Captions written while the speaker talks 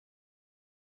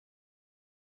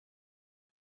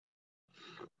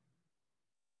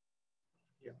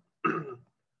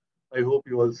I hope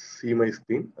you all see my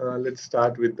screen. Let's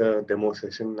start with the demo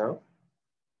session now.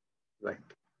 Right.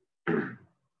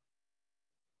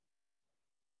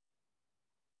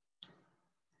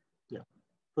 Yeah.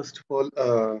 First of all,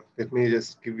 let me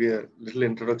just give you a little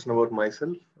introduction about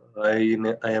myself. I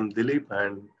am Dilip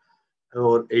and have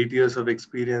over 8 years of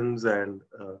experience, and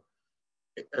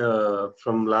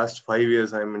from last 5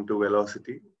 years I'm into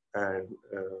Velocity, and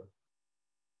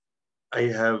I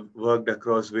have worked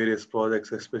across various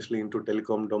projects, especially into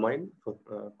telecom domain for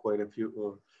quite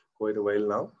a while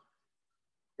now.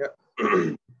 Yeah.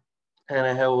 And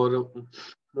I have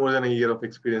more than a year of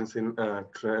experience in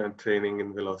training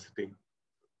in Velocity.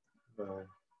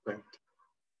 Right.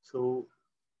 So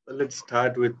let's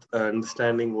start with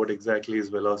understanding what exactly is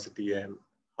Velocity and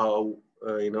how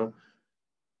it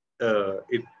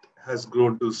has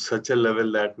grown to such a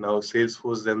level that now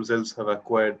Salesforce themselves have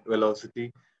acquired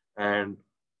Velocity, and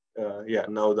yeah,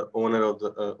 now the owner of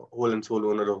the whole and sole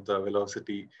owner of the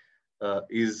Velocity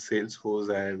is Salesforce.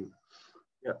 And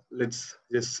yeah, let's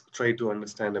just try to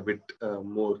understand a bit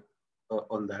more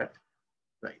on that.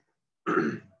 Right.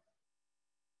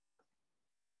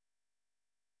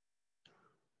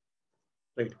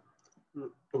 Right.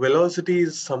 Velocity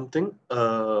is something.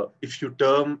 If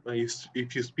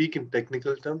you speak in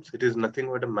technical terms, it is nothing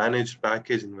but a managed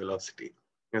package in Velocity.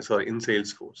 Sorry, in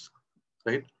Salesforce,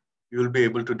 right? You will be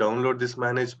able to download this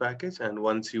managed package, and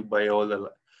once you buy all the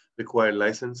required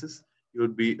licenses, you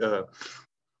would be uh,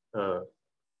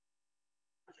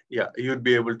 yeah, you'd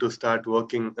be able to start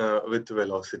working with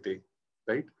Velocity,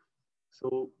 right?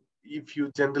 So if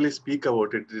you generally speak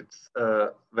about it, it's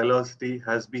Velocity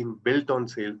has been built on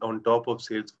top of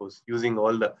Salesforce using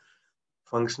all the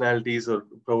functionalities are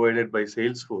provided by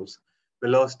Salesforce.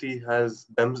 Velocity has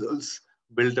themselves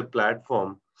built a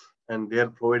platform, and they are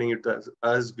providing it to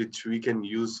us, which we can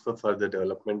use for further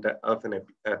development of an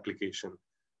application,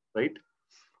 right?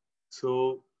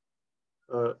 So,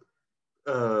 uh,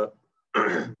 uh,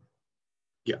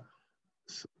 yeah.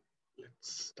 So let's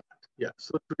start. Yeah.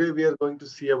 So today we are going to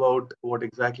see about what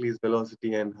exactly is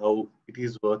Velocity and how it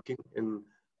is working in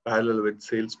parallel with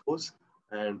Salesforce,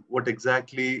 and what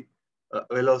exactly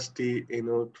Velocity,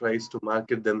 tries to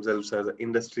market themselves as an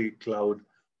industry cloud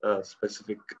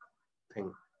specific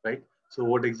thing, right? So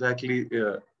what exactly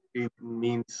it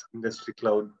means industry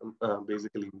cloud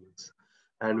basically means.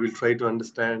 And we'll try to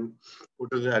understand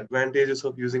what are the advantages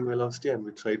of using Velocity, and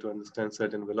we'll try to understand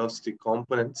certain Velocity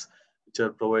components which are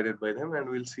provided by them, and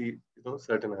we'll see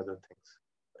certain other things.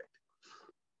 Right.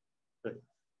 Right.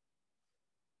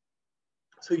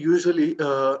 So usually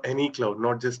any cloud,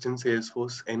 not just in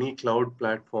Salesforce, any cloud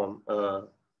platform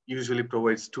usually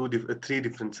provides three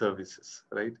different services,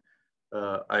 right?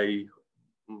 I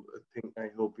I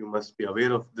hope you must be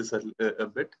aware of this a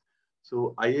bit.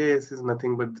 So IaaS is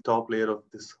nothing but the top layer of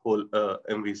this whole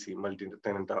MVC,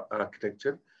 multi-tenant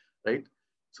architecture, right?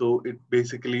 So it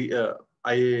basically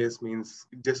IaaS means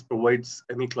it just provides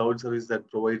any cloud service that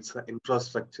provides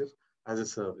infrastructure as a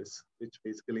service, which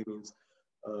basically means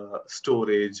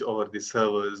storage or the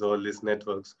servers or these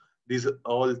networks. These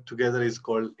all together is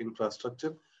called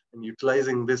infrastructure. And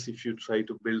utilizing this, if you try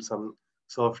to build some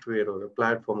software or a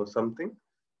platform or something,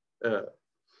 uh,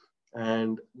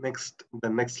 and the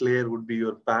next layer would be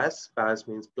your PaaS. PaaS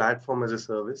means platform as a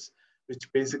service,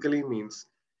 which basically means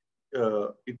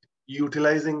it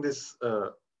utilizing this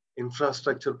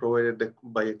infrastructure provided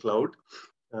by a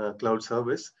cloud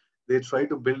service. They try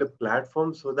to build a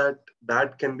platform so that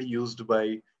that can be used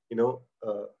by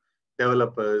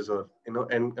developers, or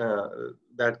and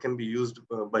that can be used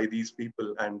by these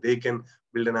people, and they can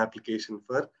build an application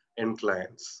for end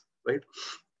clients, right?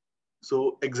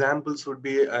 So examples would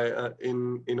be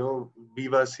in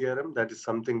Viva CRM, that is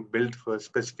something built for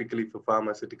specifically for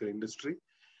pharmaceutical industry,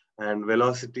 and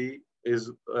Velocity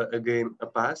is again a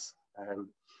PaaS, and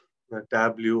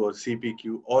Tableau or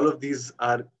CPQ. All of these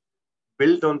are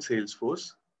built on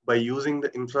Salesforce by using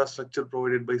the infrastructure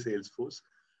provided by Salesforce,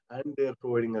 and they are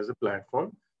providing us a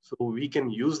platform, so we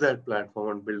can use that platform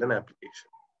and build an application.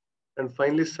 And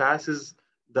finally, SaaS is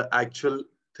the actual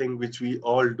thing which we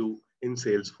all do in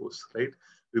Salesforce, right?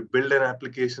 We build an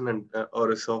application and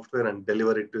or a software and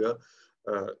deliver it to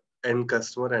a end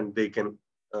customer, and they can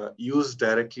use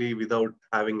directly without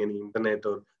having any internet,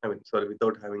 or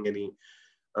without having any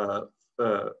uh,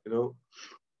 you know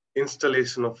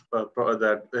installation of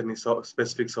that any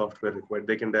specific software required.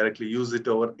 They can directly use it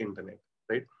over internet,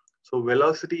 right? So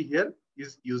Velocity here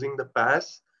is using the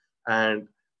PaaS, and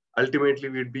ultimately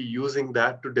we'd be using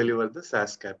that to deliver the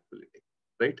SaaS capability,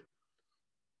 right?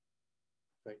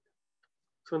 Right.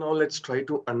 So now let's try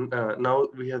to, now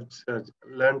we have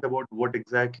learned about what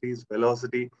exactly is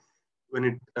velocity when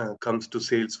it comes to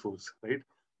Salesforce, right?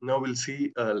 Now we'll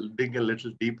see, dig a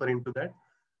little deeper into that.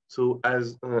 So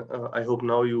as I hope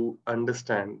now you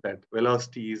understand that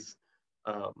velocity is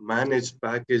managed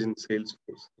package in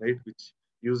Salesforce, right? Which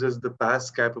uses the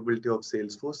past capability of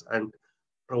Salesforce and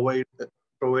provide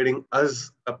providing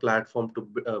us a platform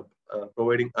to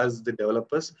providing us the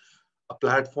developers a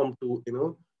platform to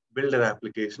build an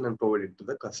application and provide it to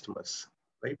the customers,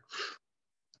 right?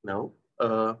 Now,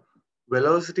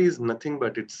 Velocity is nothing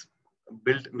but it's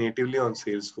built natively on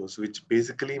Salesforce, which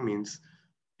basically means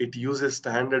it uses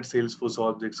standard Salesforce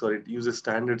objects or it uses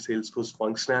standard Salesforce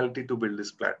functionality to build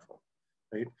this platform,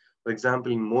 right? For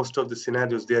example, in most of the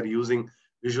scenarios, they are using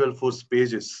Visual Force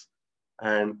pages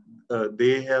and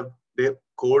they have their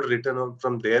code written on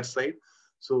from their side.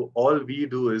 So all we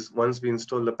do is once we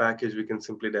install the package, we can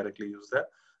simply directly use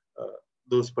uh,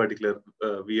 those particular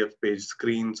VF page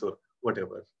screens or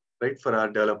whatever, right, for our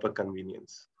developer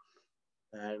convenience.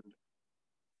 And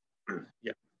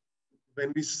yeah,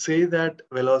 when we say that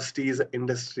Velocity is an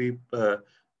industry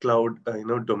cloud,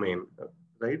 domain,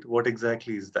 right? What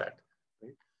exactly is that?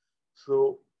 Right.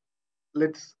 So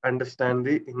let's understand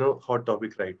the hot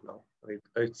topic right now, right?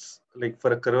 It's like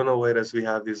for a coronavirus, we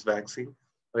have this vaccine,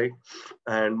 right?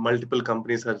 And multiple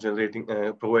companies are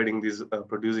providing these,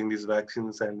 producing these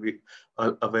vaccines, and we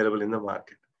are available in the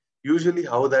market. Usually,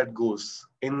 how that goes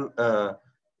in,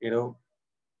 you know,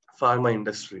 pharma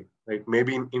industry, right?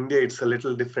 Maybe in India, it's a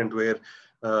little different where,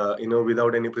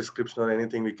 without any prescription or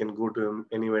anything, we can go to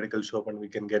any medical shop and we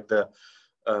can get the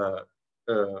uh,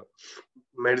 uh,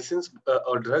 medicines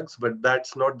or drugs. But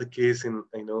that's not the case in,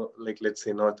 like let's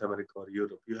say North America or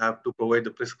Europe. You have to provide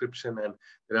the prescription, and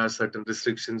there are certain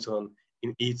restrictions on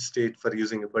in each state for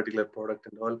using a particular product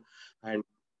and all. And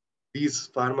these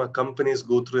pharma companies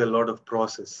go through a lot of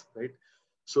process, right?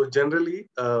 So generally,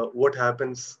 what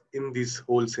happens in this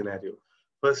whole scenario?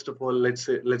 First of all,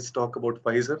 let's talk about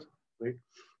Pfizer, right?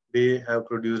 They have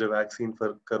produced a vaccine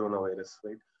for coronavirus,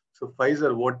 right? So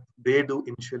Pfizer, what they do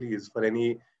initially is for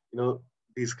any,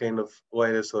 these kind of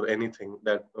virus or anything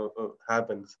that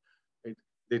happens, right?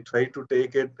 They try to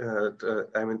take it,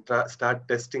 start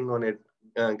testing on it,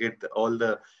 get all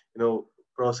the,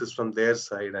 process from their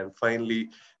side, and finally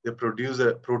they produce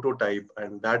a prototype,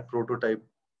 and that prototype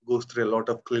goes through a lot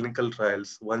of clinical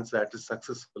trials. Once that is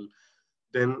successful,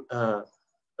 then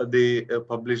they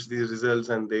publish these results,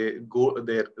 and they go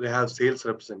there. They have sales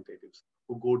representatives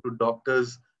who go to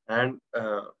doctors and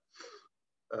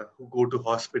who go to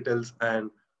hospitals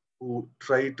and who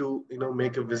try to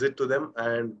make a visit to them,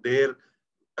 and there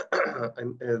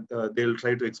and they'll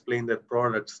try to explain their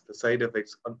products, the side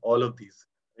effects on all of these,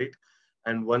 right?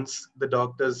 And once the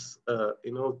doctors,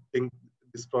 think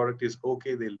this product is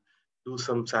okay, they'll do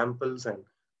some samples, and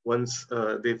once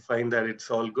they find that it's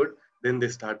all good, then they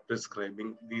start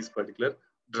prescribing these particular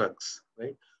drugs,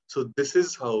 right? So this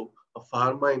is how a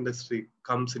pharma industry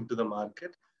comes into the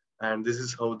market, and this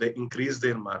is how they increase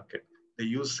their market. They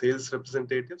use sales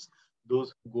representatives,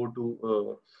 those who go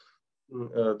to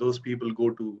those people go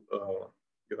to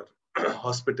your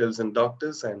hospitals and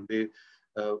doctors, and they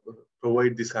uh,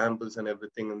 provide the samples and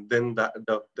everything, and then the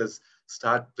doctors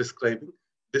start prescribing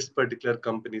this particular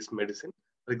company's medicine.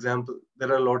 For example,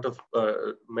 there are a lot of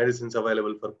medicines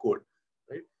available for cold,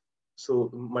 right? So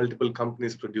multiple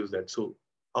companies produce that. So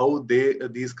how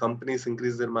these companies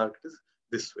increase their market is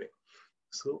this way.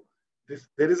 So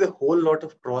there is a whole lot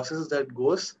of process that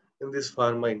goes in this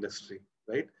pharma industry,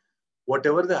 right?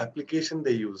 Whatever the application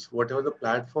they use, whatever the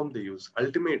platform they use,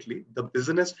 ultimately the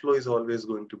business flow is always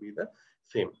going to be the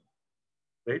same,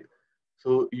 right?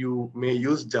 So you may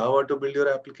use Java to build your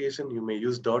application, you may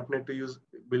use .NET to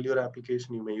build your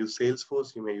application, you may use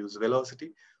Salesforce, you may use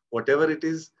Velocity, whatever it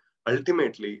is,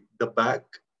 ultimately the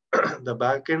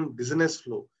back end business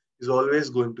flow is always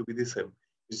going to be the same.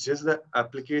 It's just the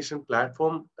application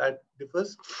platform that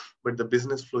differs, but the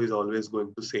business flow is always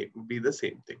going to be the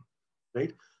same thing,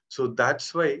 right? So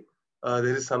that's why there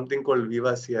is something called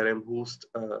Viva CRM, who's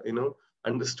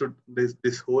understood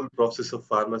this whole process of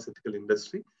pharmaceutical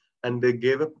industry, and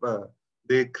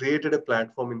they created a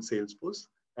platform in Salesforce,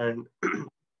 and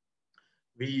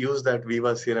we use that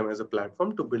Viva CRM as a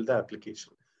platform to build the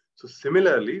application. So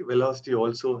similarly, Velocity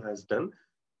also has done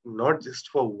not just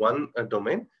for one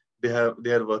domain. They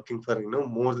are working for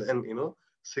more than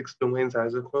 6 domains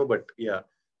as of now. But yeah,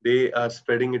 they are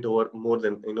spreading it over more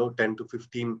than 10 to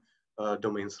 15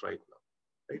 domains right now.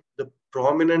 Right, the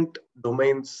prominent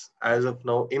domains as of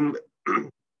now in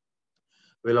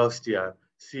Velocity are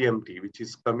CMT, which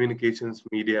is communications,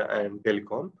 media, and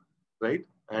telecom, right?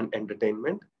 and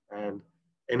entertainment, and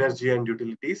energy and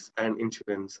utilities, and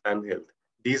insurance and health.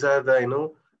 These are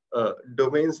the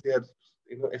domains they are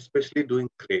especially doing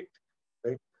great,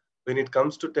 right? When it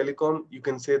comes to telecom, you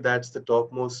can say that's the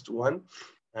topmost one,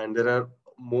 and there are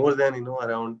more than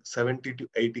around 70 to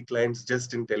 80 clients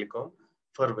just in telecom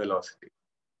for Velocity,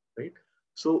 right?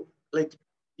 So, like,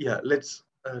 yeah, let's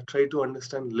try to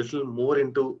understand a little more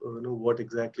into what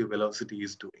exactly Velocity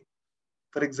is doing.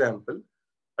 For example,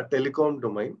 a telecom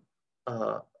domain.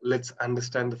 Let's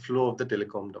understand the flow of the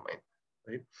telecom domain,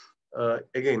 right?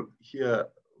 Again, here,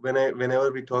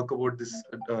 whenever we talk about this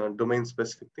domain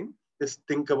specific thing, just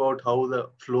think about how the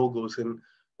flow goes in,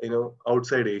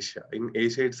 outside Asia. In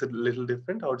Asia, it's a little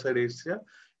different. Outside Asia,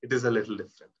 it is a little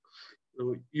different.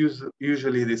 So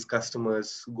usually, these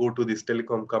customers go to these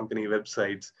telecom company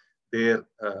websites. They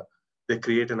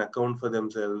create an account for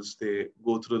themselves. They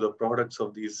go through the products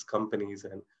of these companies,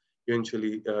 and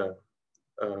eventually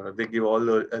they give all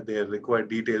their required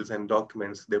details and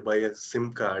documents. They buy a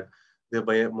SIM card. They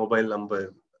buy a mobile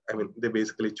number. I mean, they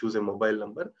basically choose a mobile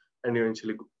number and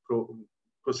eventually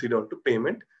proceed on to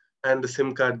payment, and the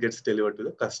SIM card gets delivered to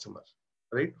the customer,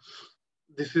 right?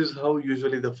 This is how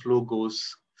usually the flow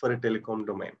goes for a telecom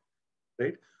domain,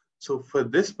 right? So for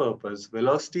this purpose,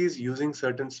 Velocity is using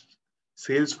certain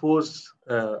Salesforce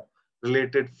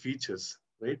related features,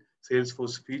 right?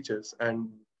 Salesforce features, and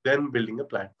then building a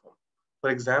platform.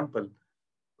 For example,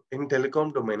 in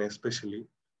telecom domain especially,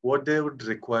 what they would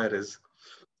require is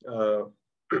uh,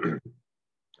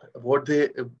 what they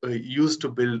use to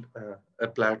build a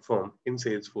platform in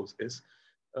Salesforce is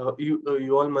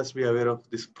you all must be aware of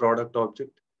this product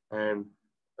object and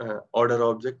order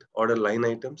object, order line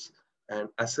items, and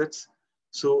assets.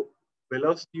 So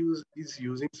Velocity is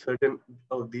using certain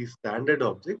of these standard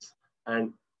objects,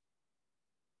 and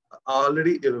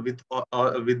already with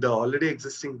the already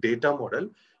existing data model,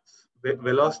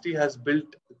 Velocity has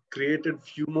created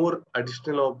few more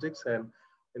additional objects, and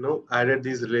added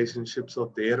these relationships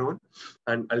of their own,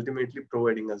 and ultimately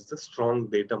providing us the strong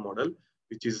data model,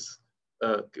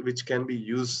 which can be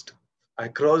used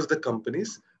across the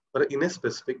companies for in a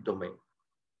specific domain,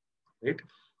 right?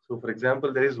 So, for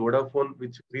example, there is Vodafone,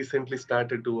 which recently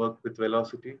started to work with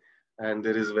Velocity, and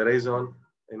there is Verizon.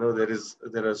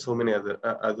 There are so many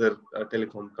other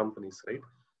telecom companies, right?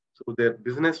 So their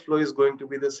business flow is going to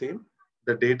be the same.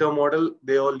 The data model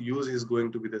they all use is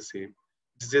going to be the same.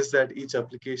 It's just that each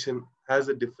application has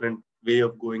a different way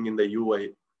of going in the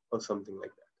UI or something like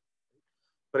that.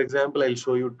 For example, I'll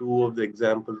show you two of the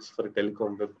examples for a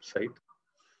telecom website.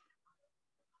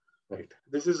 Right.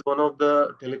 This is one of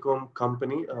the telecom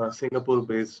company,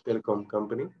 Singapore-based telecom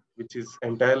company, which is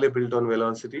entirely built on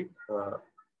Velocity. Uh,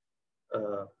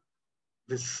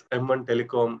 this M1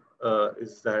 Telecom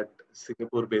is that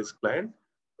Singapore-based client.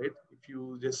 Right. If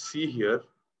you just see here,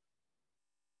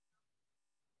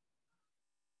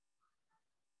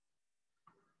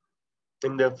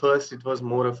 in the first, it was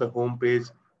more of a home page,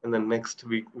 and the next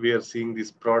week we are seeing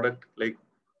this product like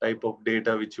type of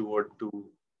data which you want to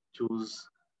choose.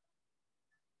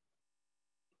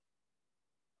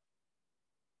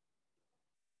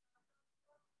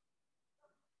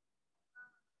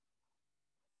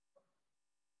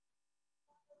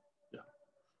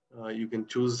 You can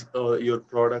choose your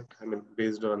product, I mean,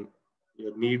 based on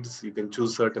your needs. You can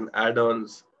choose certain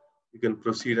add-ons. You can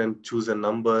proceed and choose a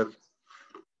number.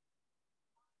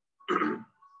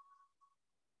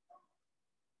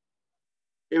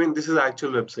 I mean, this is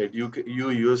actual website. You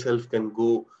yourself can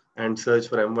go and search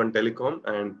for M1 Telecom,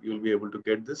 and you'll be able to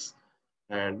get this.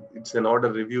 And it's an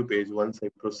order review page. Once I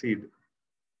proceed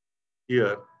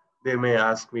here, they may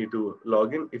ask me to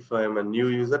log in. If I am a new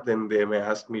user, then they may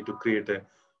ask me to create an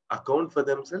account for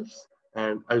themselves.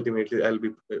 And ultimately, I'll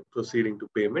be proceeding to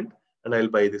payment, and I'll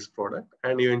buy this product.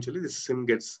 And eventually, this SIM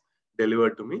gets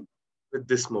delivered to me with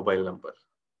this mobile number,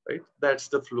 right? That's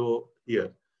the flow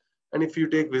here. And if you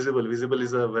take Visible, Visible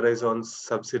is a Verizon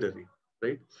subsidiary,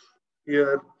 right?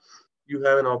 Here, you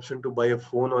have an option to buy a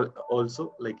phone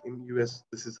also. Like in US,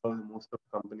 this is how most of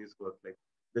companies work. Like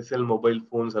they sell mobile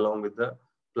phones along with the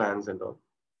plans and all.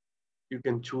 You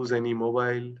can choose any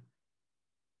mobile.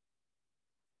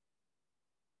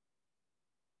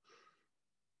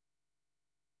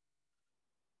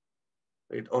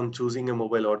 Right? On choosing a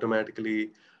mobile,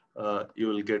 automatically you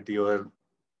will get your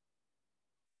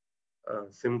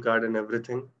SIM card and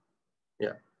everything.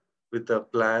 Yeah, with a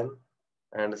plan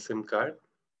and a SIM card,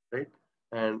 right?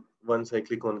 And once I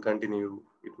click on continue,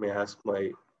 it may ask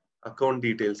my account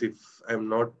details. If I'm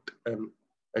not an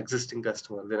existing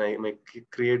customer, then I may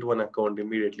create one account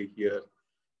immediately here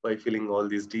by filling all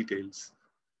these details.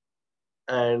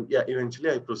 And yeah, eventually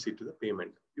I proceed to the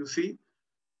payment. You see,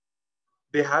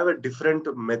 they have a different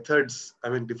methods, I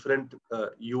mean, different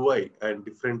UI and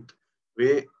different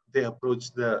way they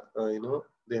approach the,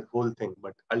 their whole thing.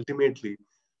 But ultimately,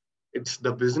 it's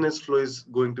the business flow is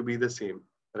going to be the same,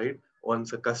 right?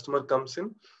 Once a customer comes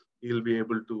in, you'll be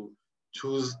able to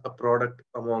choose a product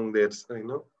among their,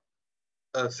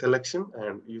 a selection,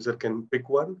 and user can pick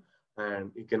one,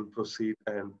 and he can proceed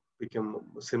and pick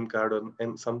a SIM card or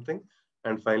and something,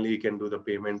 and finally he can do the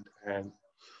payment, and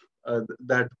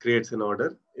that creates an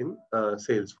order in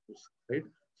Salesforce, right?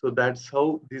 So that's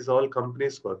how these all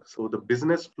companies work. So the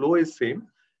business flow is same.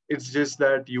 It's just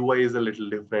that UI is a little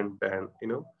different, and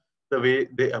the way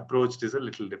they approached is a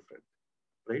little different,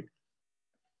 right?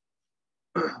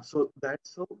 So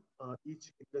that's how for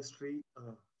each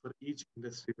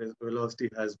industry, Velocity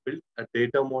has built a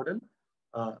data model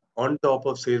on top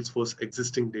of Salesforce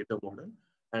existing data model,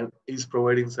 and is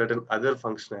providing certain other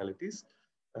functionalities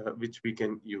which we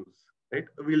can use, right?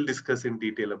 We'll discuss in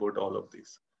detail about all of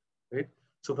these, right?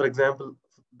 So for example,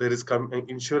 there is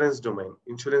insurance domain.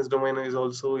 Insurance domain is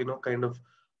also, kind of,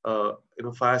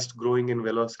 fast growing in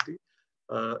Velocity.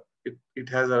 It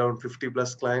has around 50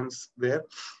 plus clients there.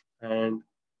 And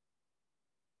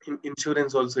in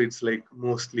insurance also, it's like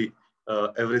mostly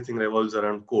everything revolves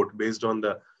around quote based on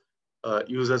the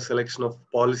user selection of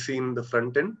policy in the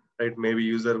front end, right? Maybe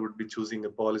user would be choosing a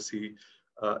policy.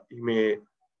 He may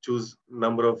choose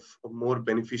number of more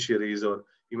beneficiaries, or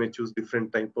he may choose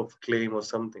different type of claim or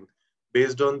something.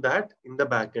 Based on that, in the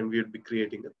back end, we would be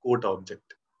creating a quote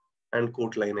object and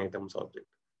quote line items object,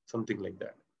 something like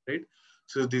that, right?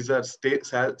 So these are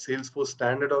Salesforce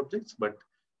standard objects, but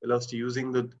Velocity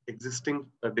using the existing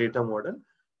data model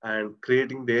and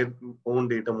creating their own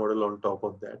data model on top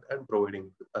of that and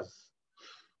providing to us.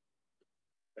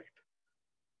 Right.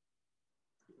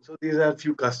 So these are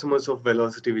few customers of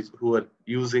Velocity who are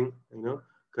using,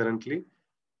 currently,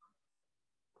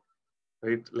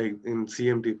 right? Like in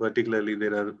CMT particularly,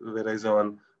 there are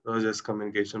Verizon, Rogers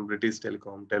Communication, British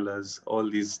Telecom, TELUS, all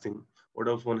these things.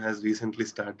 Vodafone has recently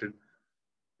started,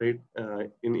 right?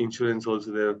 In insurance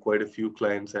also, there are quite a few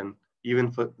clients, and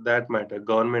even for that matter,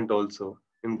 government also,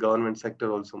 in government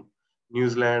sector also, New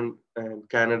Zealand and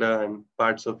Canada and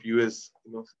parts of US,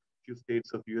 few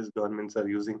states of US governments are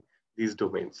using these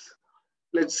domains.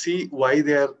 Let's see why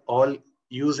they are all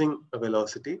using a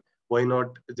Velocity. Why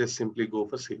not just simply go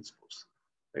for Salesforce,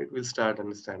 right? We'll start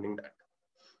understanding that.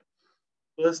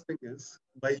 First thing is,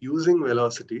 by using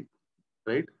Velocity,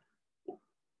 right?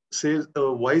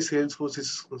 Why Salesforce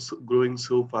is growing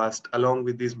so fast along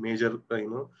with these major,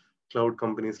 cloud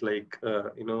companies like,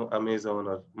 Amazon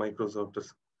or Microsoft or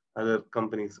other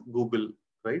companies, Google,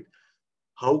 right?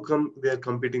 How come they are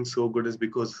competing so good is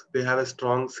because they have a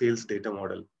strong sales data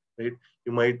model, right?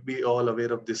 You might be all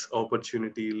aware of this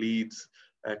opportunity, leads,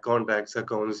 contacts,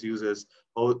 accounts, users,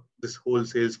 how this whole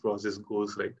sales process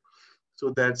goes, right?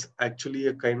 So that's actually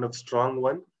a kind of strong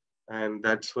one, and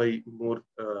that's why more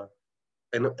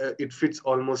and it fits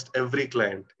almost every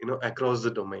client, across the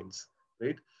domains,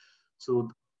 right? So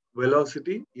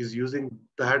Velocity is using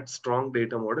that strong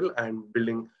data model and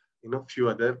building, few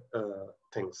other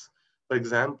things. For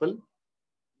example,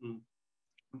 mm,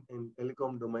 in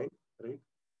telecom domain, right?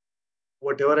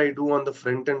 Whatever I do on the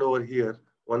front end over here,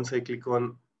 once I click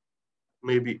on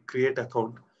maybe create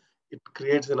account, it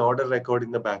creates an order record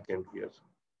in the back end here,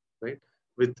 right?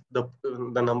 With the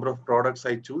number of products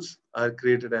I choose are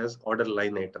created as order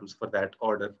line items for that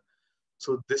order.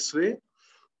 So this way,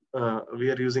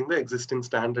 we are using the existing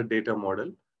standard data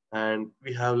model, and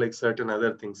we have like certain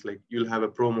other things, like you'll have a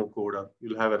promo code, or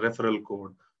you'll have a referral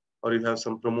code, or you have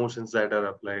some promotions that are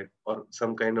applied, or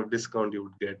some kind of discount you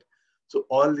would get. So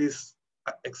all these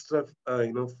extra,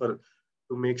 for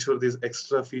to make sure these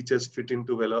extra features fit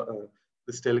into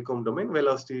this telecom domain,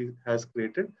 Velocity has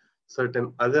created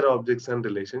certain other objects and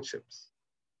relationships.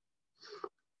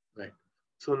 Right.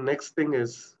 So next thing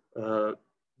is,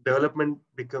 development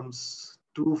becomes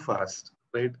too fast,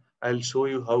 right? I'll show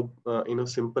you how,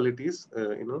 simple it is.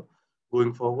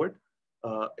 Going forward,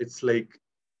 it's like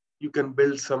you can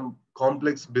build some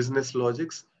complex business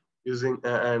logics using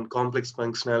and complex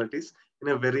functionalities in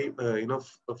a very,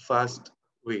 fast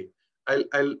way.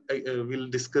 We'll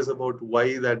discuss about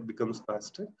why that becomes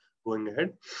faster going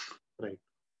ahead, right?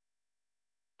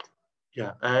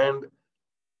 Yeah, and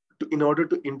in order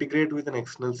to integrate with an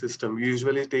external system, we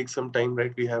usually take some time,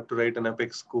 right? We have to write an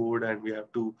Apex code, and we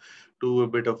have to do a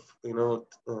bit of,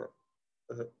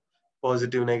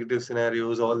 positive, negative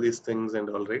scenarios, all these things and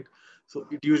all, right? So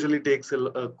it usually takes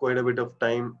quite a bit of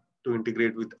time to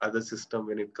integrate with other system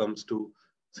when it comes to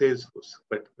Salesforce.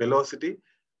 But Velocity,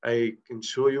 I can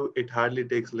show you it hardly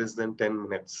takes less than 10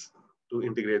 minutes to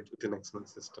integrate with an XML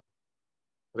system,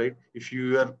 right? If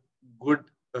you are good,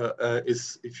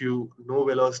 if you know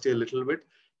Velocity a little bit,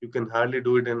 you can hardly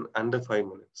do it in under 5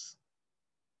 minutes.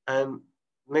 And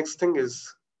next thing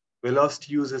is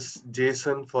Velocity uses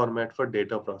JSON format for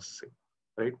data processing,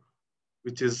 right?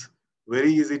 Which is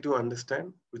very easy to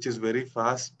understand, which is very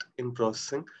fast in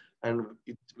processing, and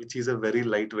which is a very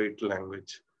lightweight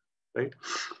language, right?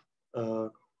 Uh,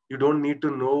 you don't need to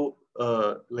know,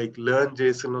 like learn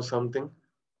JSON or something.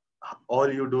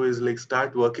 All you do is like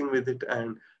start working with it,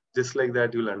 and just like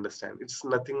that, you'll understand. It's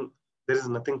nothing, there is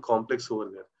nothing complex over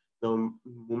there. The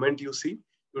moment you see,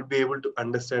 you'll be able to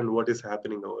understand what is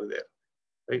happening over there,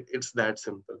 right? It's that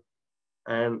simple.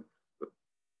 And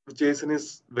JSON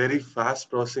is very fast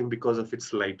processing because of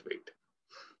its lightweight,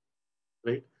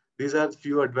 right? These are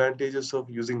few advantages of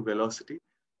using Velocity,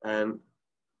 and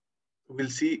we'll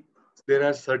see there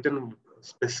are certain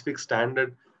specific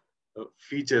standard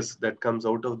features that comes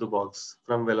out of the box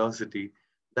from Velocity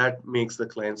that makes the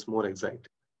clients more excited,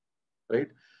 right?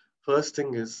 First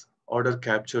thing is order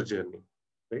capture journey,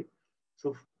 right?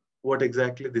 So what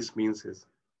exactly this means is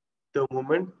the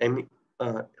moment any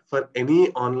for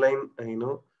any online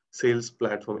sales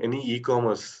platform, any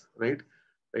e-commerce, right,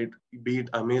 be it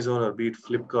Amazon or be it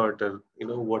Flipkart or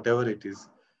whatever it is,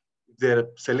 if they're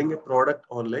selling a product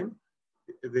online,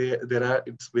 there are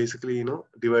it's basically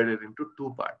divided into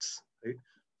two parts, right?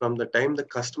 From the time the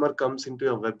customer comes into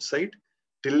your website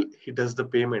till he does the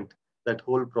payment, that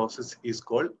whole process is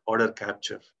called order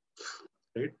capture,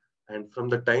 right? And from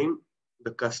the time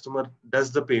the customer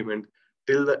does the payment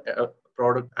till the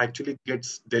product actually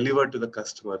gets delivered to the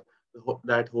customer,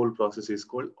 that whole process is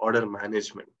called order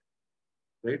management,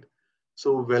 right?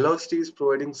 So Velocity is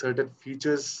providing certain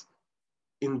features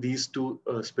in these two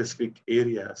specific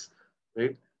areas,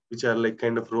 right? Which are like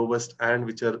kind of robust and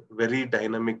which are very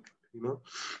dynamic,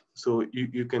 so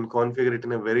you can configure it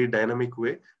in a very dynamic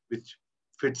way, which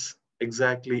fits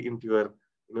exactly into your,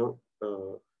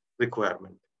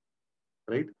 requirement,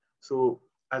 right? So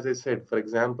as I said, for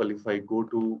example, if I go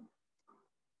to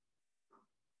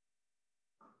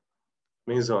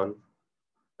Amazon,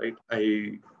 right,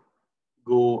 I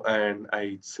go and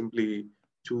I simply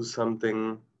choose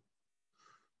something.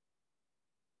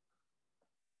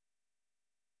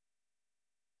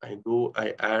 I go,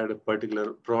 I add a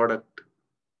particular product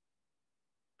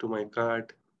to my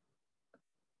cart.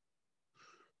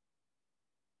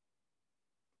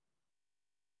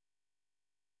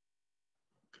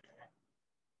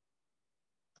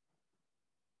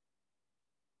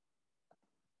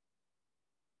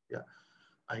 Yeah,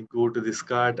 I go to this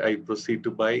cart, I proceed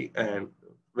to buy, and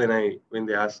when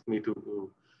they ask me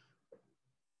to,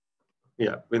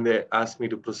 yeah, when they ask me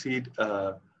to proceed,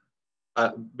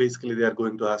 basically they are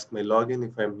going to ask my login.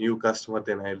 If I'm new customer,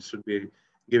 then I should be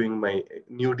giving my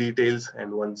new details,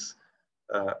 and once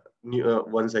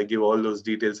I give all those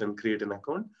details and create an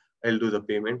account, I'll do the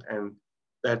payment, and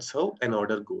that's how an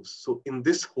order goes. So in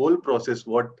this whole process,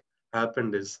 what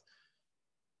happened is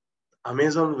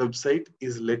Amazon website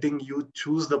is letting you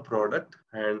choose the product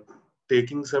and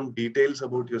taking some details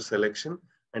about your selection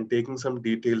and taking some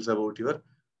details about your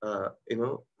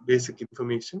basic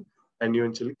information, and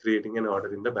eventually creating an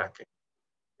order in the backend,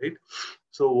 right?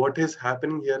 So what is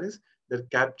happening here is they're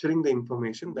capturing the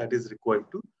information that is required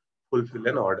to fulfill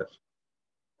an order,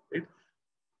 right?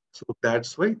 So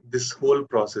that's why this whole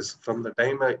process, from the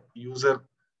time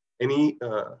any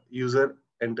user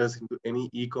enters into any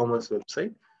e-commerce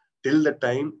website till the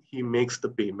time he makes the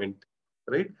payment,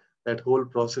 right? That whole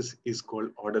process is called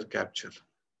order capture,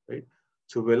 right?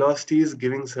 So Velocity is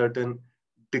giving certain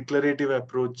declarative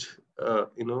approach,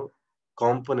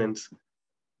 components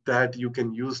that you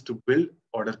can use to build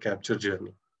order capture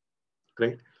journey,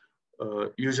 right?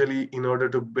 Usually in order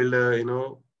to build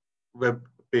a web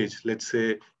page, let's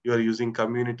say you are using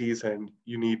communities and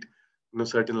you need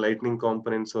certain lightning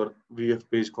components or vf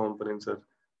page components or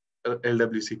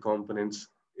lwc components,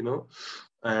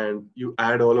 and you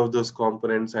add all of those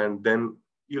components, and then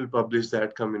you'll publish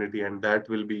that community, and that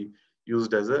will be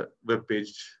used as a web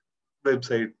page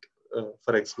website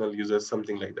for external users,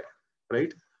 something like that,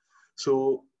 right?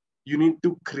 So you need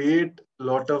to create a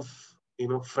lot of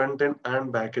front end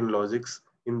and back end logics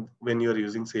in when you're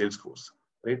using Salesforce,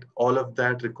 right? All of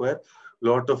that require a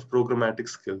lot of programmatic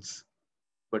skills.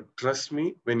 But trust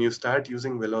me, when you start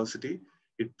using Velocity,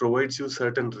 it provides you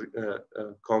certain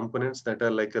components that are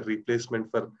like a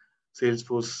replacement for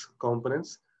Salesforce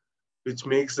components, which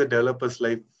makes the developer's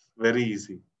life very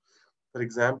easy. For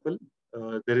example,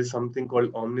 there is something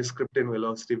called OmniScript in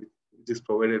Velocity, which is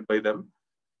provided by them.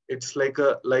 it's like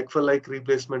a like for like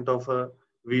replacement of a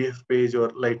VF page or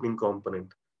lightning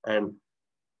component, and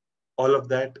all of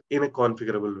that in a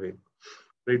configurable way,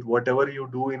 right? Whatever you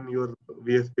do in your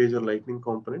VF page or lightning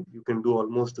component, you can do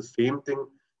almost the same thing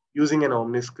using an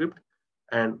OmniScript,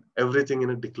 and everything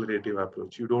in a declarative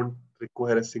approach. You don't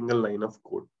require a single line of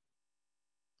code.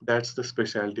 That's the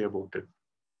specialty about it,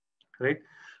 right?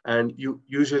 And you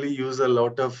usually use a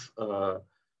lot of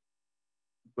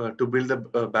to build the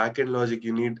backend logic.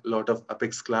 You need a lot of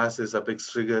Apex classes,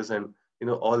 Apex triggers, and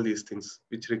all these things,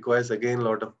 which requires again a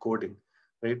lot of coding,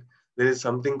 right? There is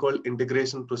something called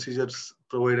integration procedures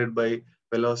provided by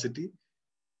Velocity,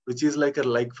 which is like a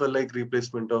like for like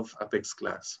replacement of Apex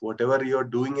class. Whatever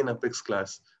you're doing in Apex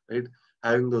class, right?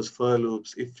 Having those for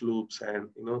loops, if loops, and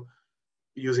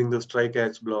using those try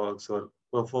catch blocks, or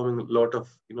performing a lot of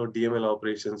DML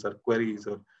operations or queries,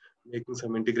 or making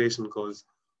some integration calls.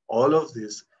 All of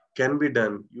this can be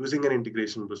done using an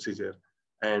integration procedure,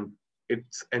 and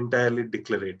it's entirely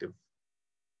declarative.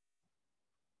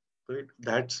 Right?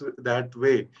 That's that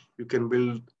way you can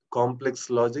build complex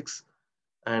logics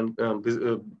and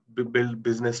build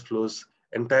business flows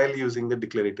entirely using the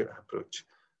declarative approach.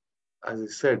 As I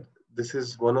said, this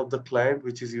is one of the client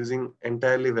which is using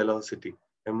entirely Velocity,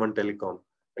 M1 Telecom,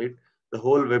 right? The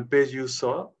whole web page you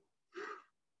saw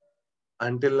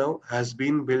until now has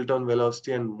been built on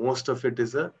Velocity, and most of it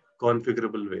is a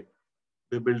configurable way.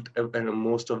 They built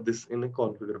most of this in a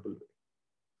configurable way,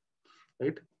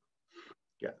 right?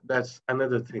 Yeah, that's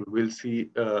another thing. We'll see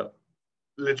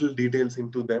little details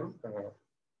into them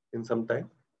in some time.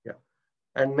 Yeah.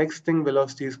 And next thing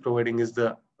Velocity is providing is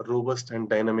the robust and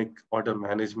dynamic order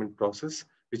management process,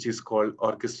 which is called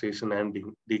orchestration and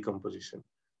decomposition,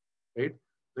 right?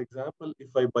 For example,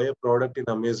 if I buy a product in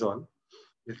Amazon,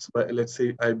 let's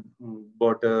say I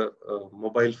bought a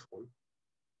mobile phone.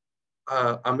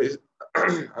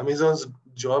 Amazon's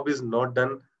job is not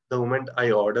done the moment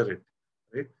I order it,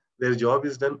 right? Their job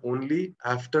is done only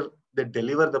after they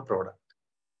deliver the product,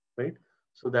 right?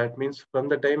 So that means from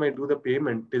the time I do the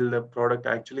payment till the product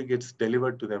actually gets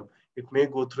delivered to them, it may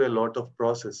go through a lot of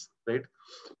process, right?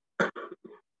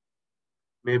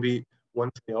 Maybe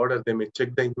once they order, they may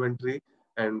check the inventory,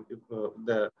 and if,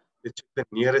 they check the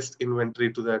nearest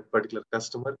inventory to that particular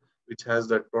customer, which has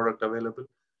that product available.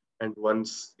 And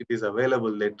once it is available,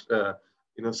 let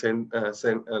send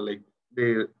like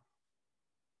they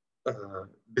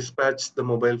dispatch the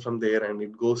mobile from there, and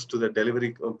it goes to the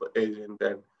delivery agent,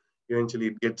 and eventually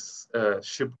it gets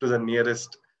shipped to the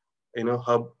nearest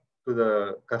hub to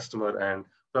the customer, and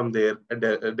from there a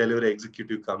delivery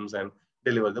executive comes and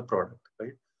deliver the product,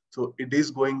 right? So it is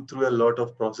going through a lot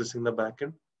of process in the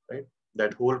backend, right?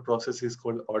 That whole process is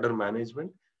called order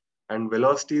management, and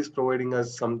Velocity is providing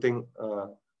us something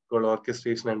called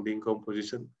orchestration and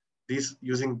decomposition. These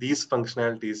using these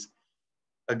functionalities,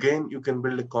 again, you can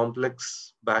build a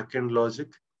complex backend logic,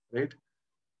 right?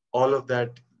 All of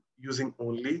that using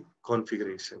only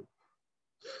configuration,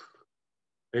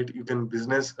 right? You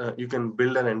can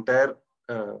build an entire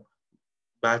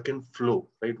backend flow,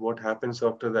 right? What happens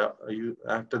after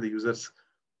the users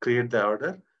create the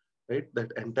order, right?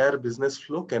 That entire business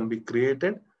flow can be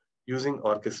created using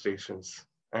orchestrations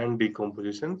and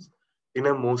decompositions in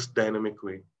a most dynamic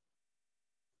way,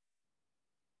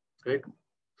 right?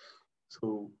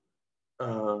 So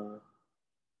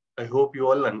I hope you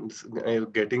all are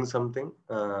getting something.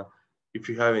 If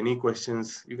you have any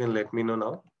questions, you can let me know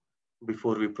now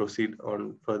before we proceed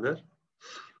on further.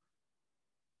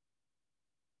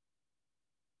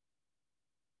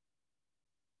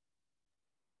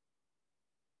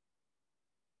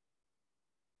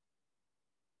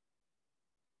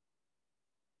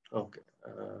 Okay,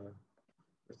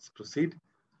 let's proceed.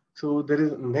 So there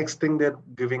is next thing they're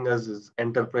giving us is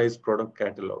enterprise product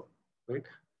catalog, right?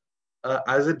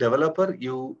 As a developer,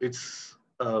 it's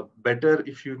better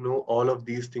if you know all of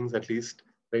these things at least,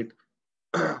 right?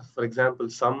 For example,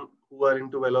 some who are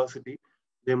into Velocity,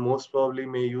 they most probably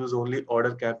may use only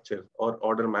order capture or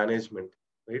order management,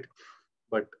 right?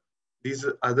 But these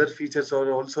other features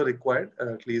are also required.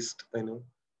 At least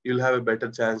you'll have a better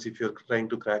chance if you're trying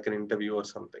to crack an interview or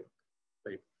something,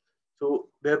 right? So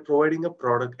they're providing a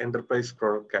product enterprise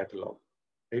product catalog,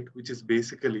 right? Which is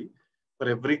basically for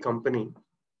every company,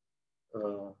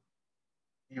 uh,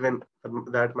 even for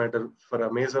that matter for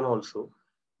Amazon also,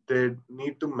 they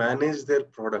need to manage their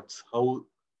products. How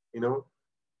you know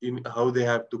in how they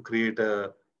have to create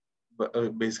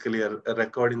basically a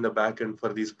record in the back end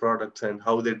for these products, and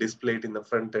how they display it in the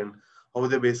front end, how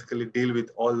they basically deal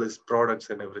with all these products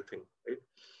and everything, right?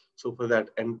 So for that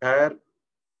entire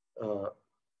uh,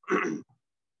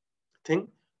 thing,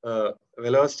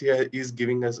 Velocity is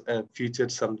giving us a feature,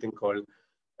 something called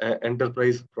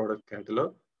Enterprise Product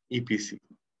Catalog, EPC,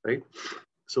 right?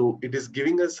 So it is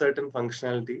giving us certain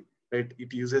functionality, right?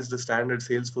 It uses the standard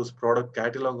Salesforce product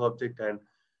catalog object and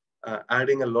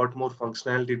adding a lot more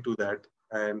functionality to that.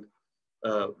 And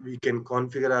we can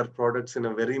configure our products in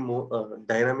a very more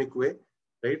dynamic way,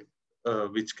 right?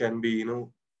 Which can be,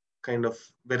 kind of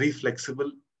very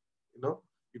flexible.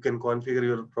 You can configure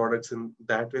your products in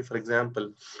that way. For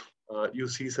example, you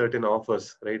see certain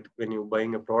offers, right? When you're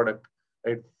buying a product,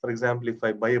 right? For example, if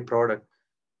I buy a product,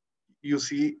 you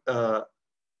see,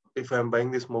 if I'm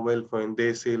buying this mobile phone,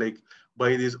 they say like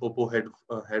buy these Oppo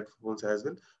headphones as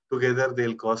well. Together,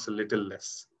 they'll cost a little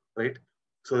less, right?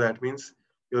 So that means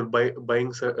you're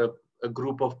buying a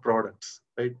group of products,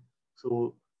 right?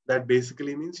 So that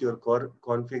basically means you're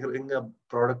configuring a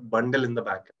product bundle in the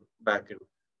back end,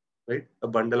 right? A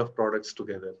bundle of products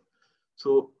together.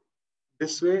 So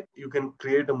this way, you can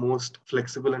create a most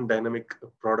flexible and dynamic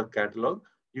product catalog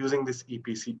using this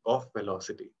EPC of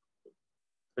Velocity,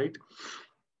 right?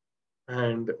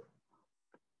 And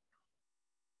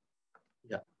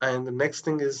yeah, and the next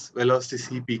thing is Velocity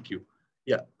CPQ.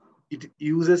 Yeah, it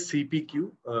uses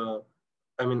CPQ.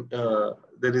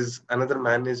 There is another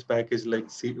managed package like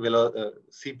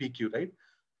CPQ, right?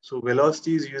 So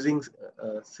Velocity is using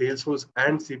Salesforce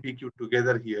and CPQ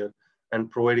together here and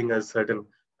providing us certain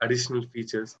additional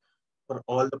features for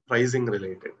all the pricing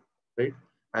related, right?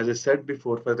 As I said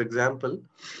before, for example,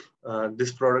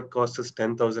 this product costs us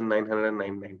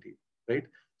 10,990, right?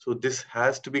 So this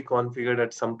has to be configured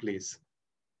at some place,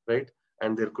 right?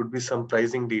 And there could be some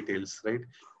pricing details, right?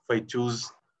 If I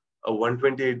choose a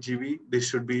 128 GB, this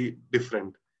should be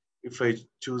different. If I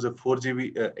choose a 4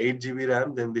 GB, 8 GB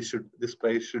RAM, then this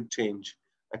price should change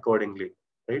accordingly,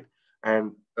 right?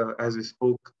 And as we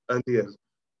spoke earlier,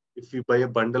 if we buy a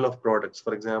bundle of products,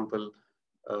 for example,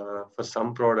 for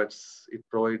some products, it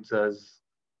provides us,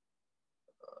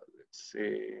 let's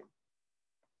say,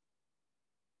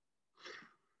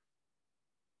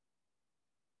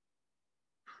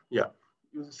 yeah,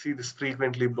 you see this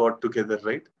frequently bought together,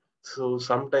 right? So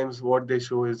sometimes what they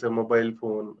show is a mobile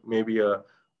phone, maybe a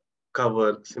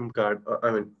cover, SIM card,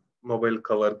 mobile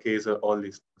cover, case, or all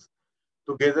these things.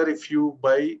 Together, if you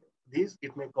buy these,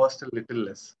 it may cost a little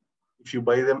less. If you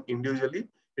buy them individually,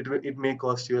 it may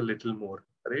cost you a little more,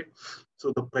 right?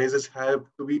 So the prices have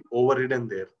to be overridden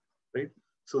there, right?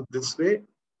 So this way,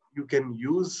 you can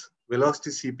use Velocity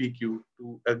CPQ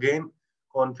to again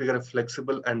configure a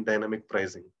flexible and dynamic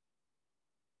pricing,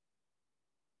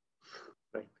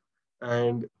 right?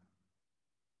 And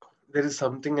there is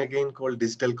something again called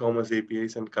digital commerce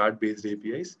APIs and card-based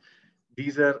APIs.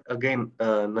 These are again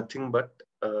nothing but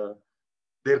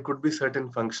there could be certain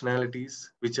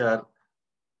functionalities which are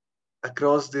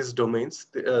across these domains.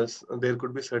 There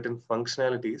could be certain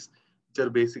functionalities which are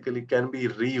basically can be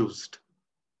reused,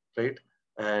 right?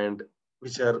 And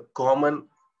which are common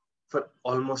for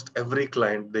almost every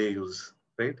client they use,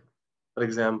 right? For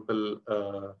example,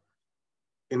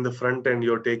 in the front end,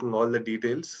 you're taking all the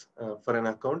details for an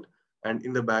account, and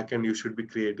in the back end, you should be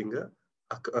creating a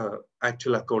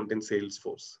actual account in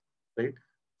Salesforce, right?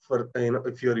 For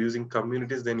if you're using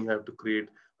communities, then you have to create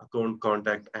account,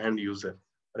 contact, and user,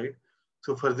 right?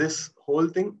 So for this whole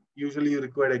thing, usually you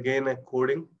require again a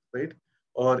coding, right?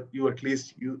 Or you at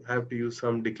least you have to use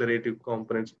some declarative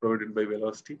components provided by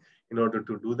Velocity in order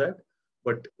to do that.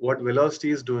 But what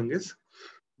Velocity is doing is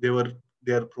they were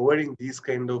they are providing these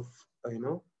kind of you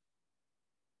know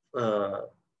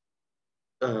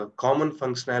uh, common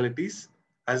functionalities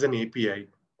as an API.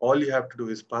 All you have to do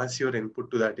is pass your input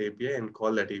to that API and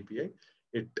call that API.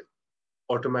 It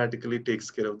automatically takes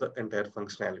care of the entire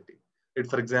functionality.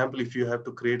 For example, if you have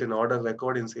to create an order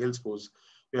record in Salesforce,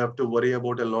 you have to worry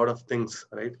about a lot of things,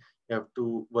 right? You have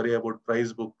to worry about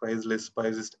price book, price list,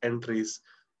 price list entries,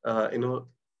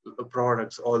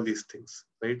 products, all these things,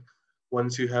 right?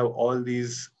 Once you have all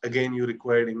these, again, you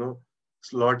require,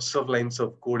 lots of lines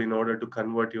of code in order to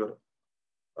convert your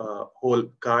whole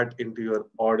cart into your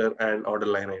order and order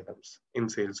line items in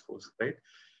Salesforce, right?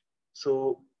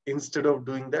 So instead of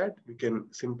doing that, we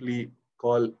can simply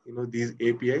call these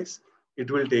APIs. It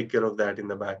will take care of that in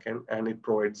the backend, and it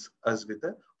provides us with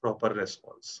a proper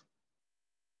response,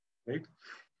 right?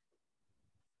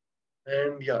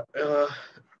 And yeah,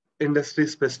 industry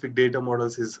specific data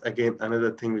models is again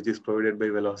another thing which is provided by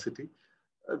Velocity.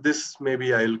 This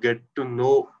maybe I'll get to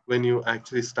know when you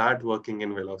actually start working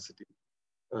in Velocity,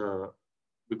 uh,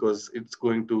 because it's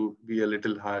going to be a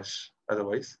little harsh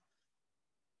otherwise.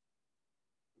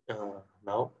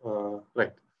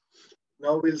 Right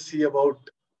now we'll see about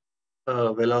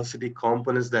velocity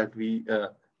components that we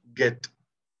get,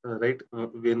 right?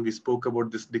 When we spoke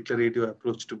about this declarative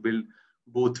approach to build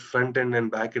both front end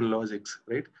and back end logics,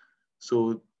 right?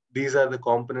 So these are the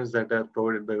components that are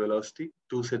provided by Vlocity,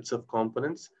 two sets of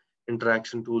components,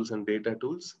 interaction tools and data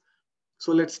tools.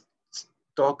 So let's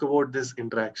talk about these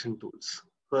interaction tools.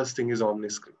 First thing is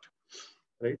OmniScript,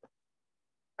 right?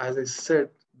 As I said,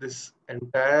 this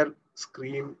entire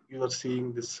screen you are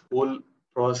seeing, this whole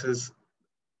process,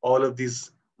 all of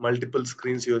these multiple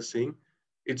screens you're seeing,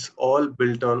 it's all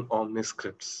built on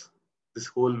OmniScripts. This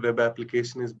whole web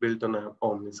application is built on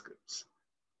OmniScripts,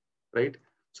 right?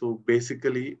 So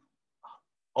basically,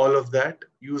 all of that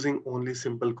using only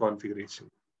simple configuration,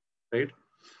 right?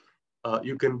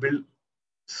 You can build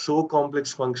so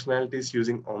complex functionalities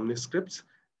using OmniScripts,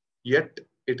 yet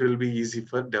it will be easy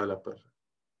for developer.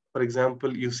 For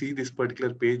example, you see this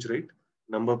particular page, right?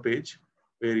 Number page,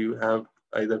 where you have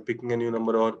either picking a new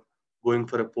number or going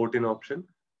for a port in option.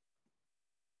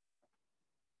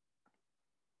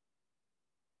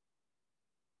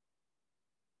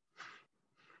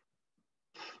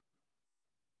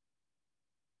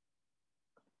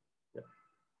 Yeah.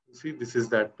 You see, this is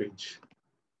that page,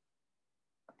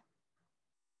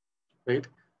 right?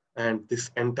 And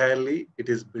this entirely, it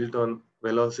is built on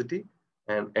Vlocity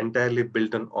and entirely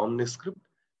built on OmniScript.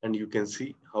 And you can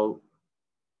see how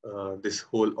this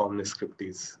whole OmniScript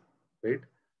is, right?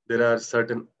 There are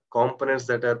certain components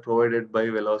that are provided by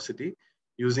Vlocity.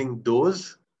 Using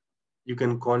those, you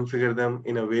can configure them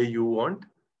in a way you want,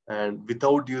 and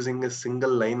without using a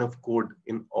single line of code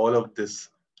in all of this,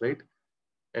 right?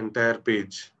 Entire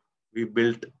page. We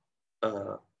built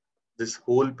uh, this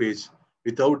whole page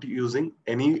without using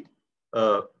any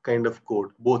kind of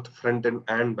code, both front end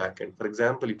and back end. For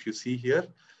example, if you see here,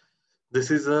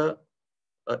 this is a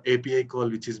API call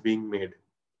which is being made,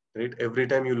 right? Every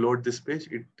time you load this page,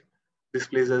 it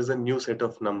displays as a new set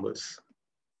of numbers,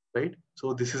 right?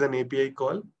 So this is an API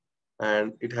call,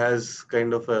 and it has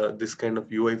kind of this kind of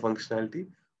UI functionality.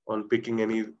 On picking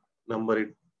any number,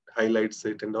 it highlights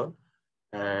it and all.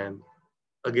 And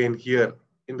again, here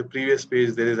in the previous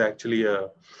page, there is actually a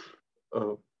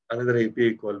another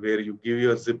API call where you give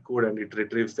your zip code and it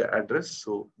retrieves the address.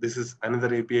 So this is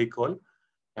another API call.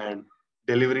 And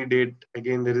delivery date,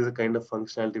 again, there is a kind of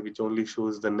functionality which only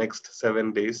shows the next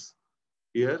 7 days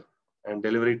here. And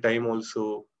delivery time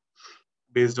also,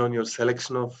 based on your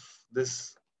selection of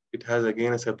this, it has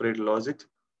again a separate logic,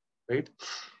 right?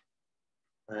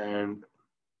 And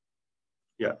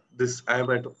yeah, this I'm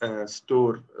at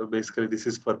store, basically this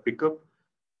is for pickup.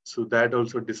 So that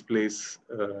also displays,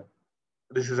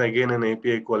 this is again an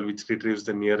API call which retrieves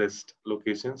the nearest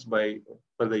locations by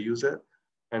for the user.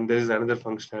 And there is another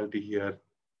functionality here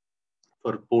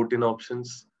for port in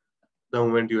options. The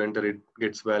moment you enter, it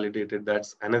gets validated.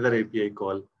 That's another API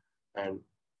call. And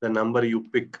the number you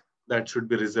pick, that should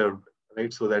be reserved,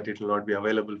 right? So that it will not be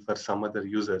available for some other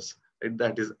users, right?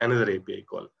 That is another API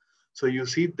call. So you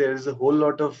see there is a whole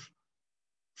lot of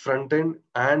front end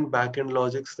and back end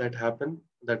logics that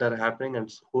are happening, and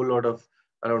a whole lot of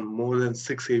around more than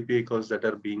 6 API calls that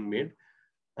are being made.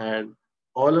 And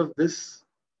all of this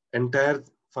entire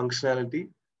functionality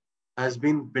has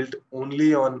been built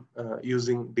only on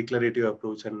using declarative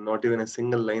approach, and not even a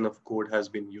single line of code has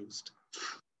been used,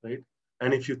 right?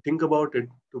 And if you think about it,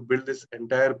 to build this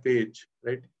entire page,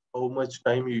 right, how much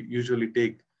time you usually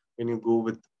take when you go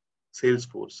with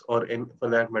Salesforce, or for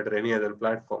that matter, any other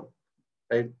platform,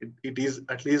 right? It is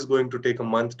at least going to take a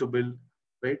month to build,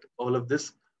 right? All of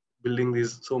this, building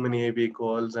these so many API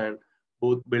calls, and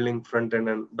both building front end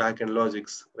and back end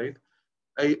logics, right?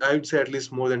 I'd say at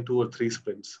least more than 2 or 3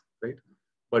 sprints, right?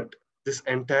 But this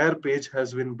entire page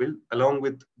has been built along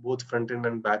with both front end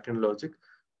and back end logic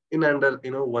in under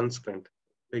 1 sprint,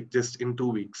 like just in 2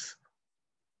 weeks,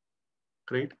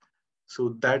 right?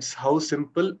 So that's how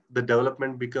simple the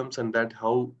development becomes, and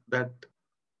how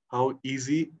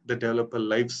easy the developer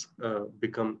lives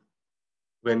become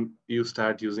when you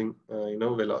start using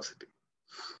Vlocity.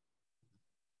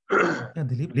 Yeah,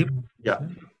 Dilip, Yeah,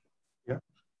 question. yeah.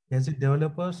 As a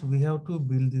developers, we have to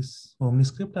build this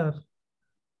OmniScript or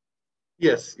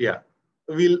Yes, yeah.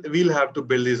 We'll have to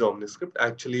build this OmniScript.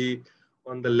 Actually,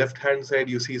 on the left hand side,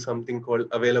 you see something called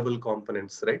available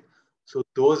components, right? So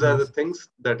those are the yes. things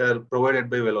that are provided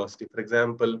by Vlocity. For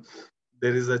example,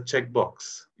 there is a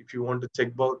checkbox. If you want a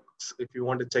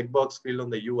checkbox field on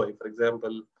the UI, for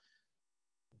example,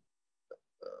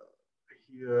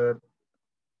 here,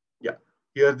 yeah,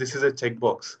 here this is a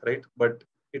checkbox, right? But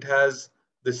it has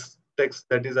this text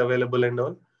that is available and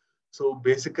all. So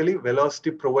basically,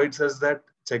 Vlocity provides us that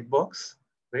checkbox,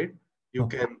 right? You Oh,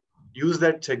 can use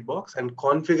that checkbox and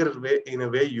configure it in a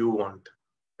way you want,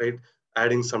 right?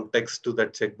 adding some text to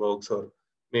that checkbox or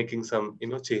making some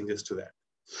changes to that.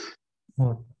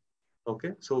 Oh.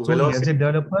 Okay, so So as a velocity.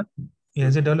 developer,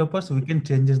 as a developers, we can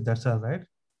change this. That's all right.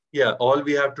 Yeah, all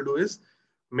we have to do is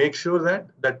make sure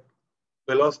that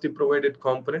velocity provided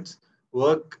components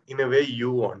work in a way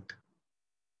you want.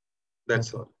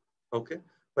 That's Okay. all. Okay.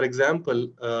 For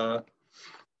example,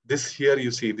 this here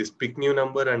you see this pick new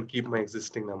number and keep my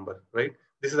existing number, right?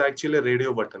 This is actually a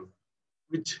radio button,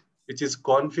 which is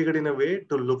configured in a way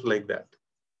to look like that,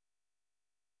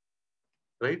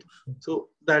 right? So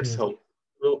that's Yes. how.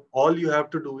 So all you have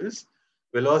to do is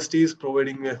velocity is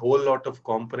providing a whole lot of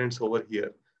components over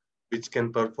here, which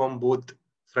can perform both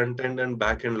front end and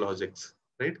back end logics,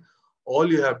 right?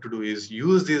 All you have to do is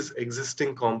use these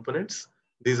existing components.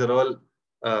 These are all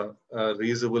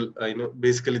reusable.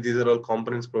 Basically, these are all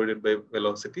components provided by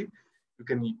Velocity. You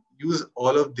can use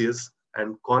all of this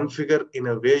and configure in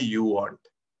a way you want,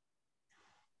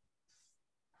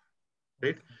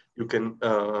 right? You can,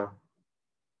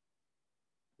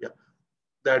 yeah,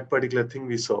 that particular thing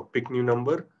we saw, pick new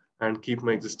number and keep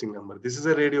my existing number. This is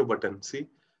a radio button. See,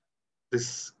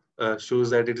 this shows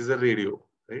that it is a radio,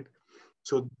 right?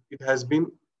 So it has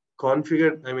been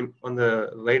configured. I mean, on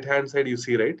the right hand side, you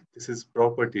see, right? This is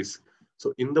properties.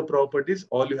 So in the properties,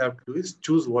 all you have to do is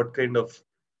choose what kind of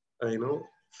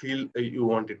field you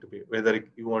want it to be, whether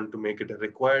you want to make it a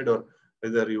required, or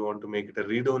whether you want to make it a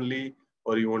read only,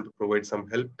 or you want to provide some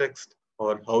help text,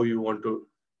 or how you want to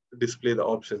display the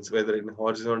options, whether in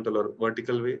horizontal or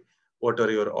vertical way. What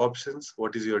are your options?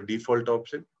 What is your default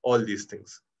option? All these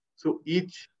things. So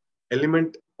each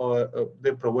element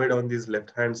they provide on this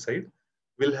left hand side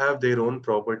will have their own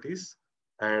properties,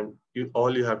 and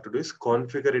all you have to do is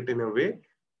configure it in a way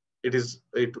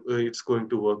it's going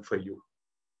to work for you.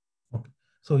 Okay.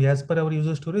 So as per our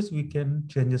user stories, we can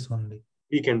change this only.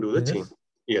 We can do the change.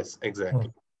 Yes. Yes,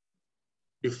 exactly. Oh,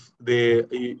 If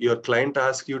your client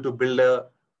asks you to build a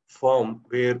form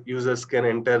where users can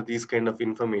enter these kind of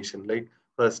information like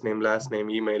first name, last name,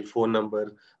 email, phone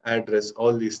number, address,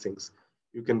 all these things,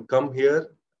 you can come here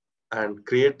and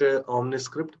create a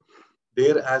omniscript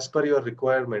there as per your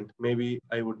requirement. Maybe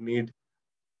I would need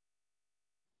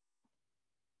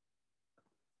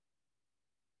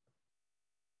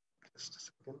just a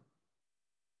second.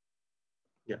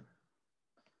 Yeah,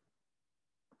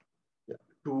 yeah.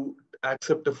 To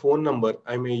accept a phone number,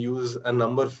 I may use a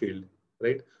number field,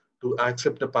 right? To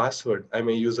accept a password, I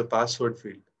may use a password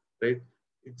field, right?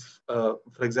 It's, for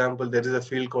example, there is a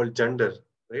field called gender,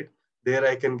 right? There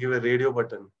I can give a radio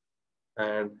button,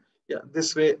 and yeah,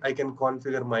 this way I can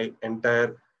configure my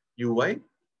entire UI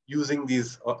using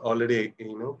these already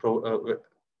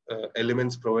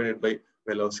elements provided by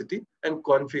Velocity, and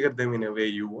configure them in a way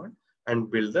you want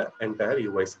and build the entire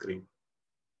UI screen.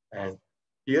 And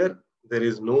here, there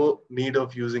is no need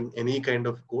of using any kind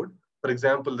of code. For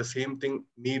example, the same thing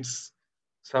needs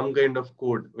some kind of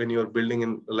code when you're building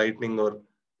in Lightning or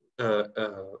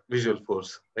Visual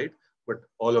Force, right? But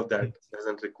all of that yes.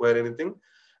 doesn't require anything.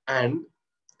 And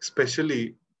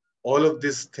especially, all of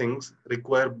these things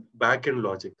require backend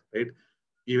logic, right?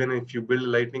 Even if you build a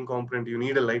Lightning component, you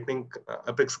need a Lightning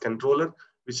Apex controller,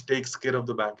 which takes care of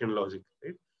the backend logic,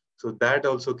 right? So that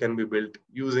also can be built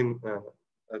using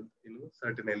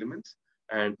certain elements,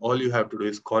 and all you have to do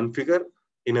is configure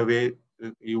in a way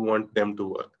you want them to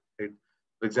work, right?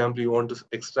 For example, you want to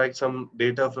extract some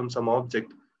data from some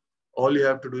object. All you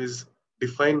have to do is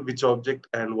define which object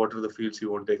and what are the fields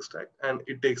you want to extract, and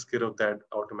it takes care of that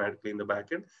automatically in the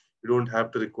backend. You don't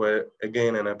have to require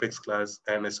again an Apex class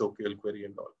and a SOQL query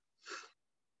and all,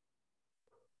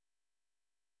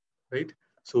 right?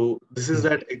 So this is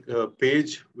Yes. that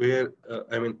page where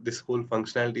I mean this whole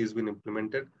functionality has been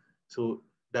implemented. So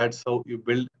that's how you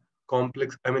build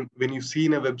complex. I mean, when you see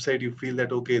in a website, you feel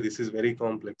that okay, this is very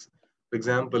complex. For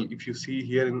example, if you see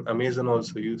here in Amazon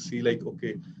also, you see like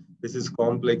okay, this is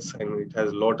complex and it has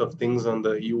a lot of things on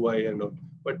the UI and all.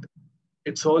 But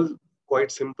it's all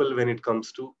quite simple when it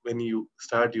comes to when you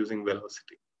start using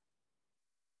Velocity,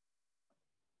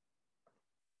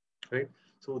 right?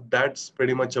 So that's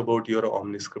pretty much about your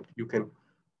OmniScript. You can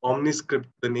OmniScript,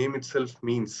 the name itself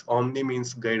means Omni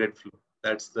means guided flow.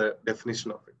 That's the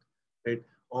definition of it, right?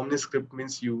 OmniScript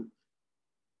means you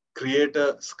create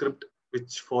a script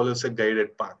which follows a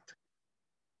guided path,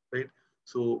 right?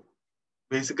 So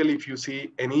basically, if you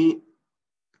see any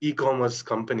e-commerce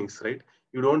companies, right,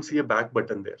 you don't see a back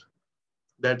button there.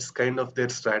 That's kind of their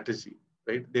strategy,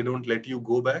 right? They don't let you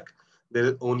go back.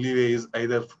 The only way is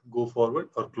either go forward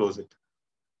or close it.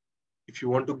 If you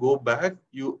want to go back,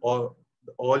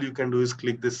 all you can do is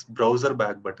click this browser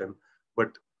back button,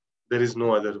 but there is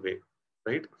no other way,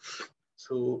 right?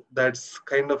 So that's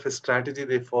kind of a strategy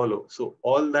they follow. So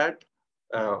all that,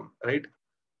 right?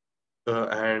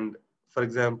 And for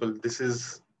example, this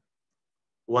is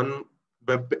one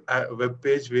web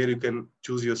page where you can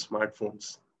choose your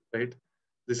smartphones, right?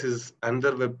 This is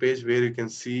another web page where you can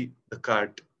see the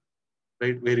cart,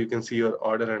 right? Where you can see your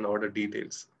order and order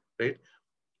details, right?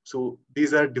 So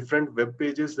these are different web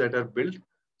pages that are built.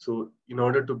 So in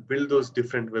order to build those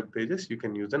different web pages, you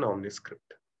can use an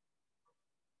OmniScript,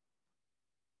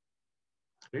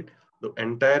 right? The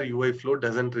entire UI flow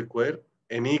doesn't require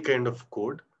any kind of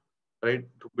code, right,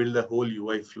 to build the whole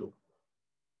UI flow.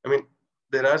 I mean,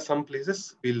 there are some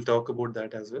places, we'll talk about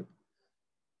that as well,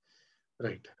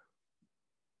 right?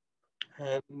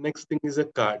 And next thing is the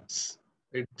cards,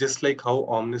 right? Just like how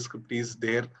OmniScript is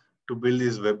there to build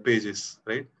these web pages,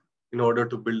 right? In order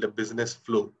to build a business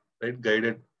flow, right?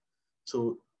 Guided.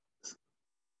 So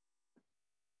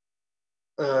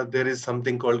there is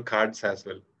something called cards as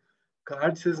well.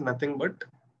 Cards is nothing but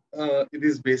it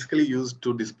is basically used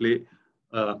to display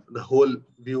the whole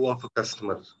view of a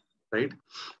customer, right?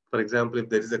 For example, if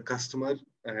there is a customer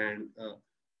and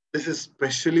this is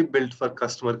specially built for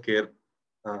customer care,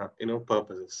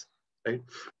 purposes, right?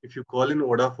 If you call in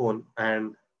Vodafone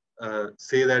and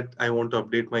say that I want to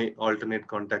update my alternate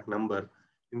contact number,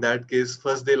 in that case,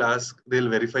 first they'll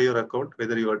verify your account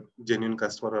whether you are genuine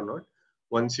customer or not.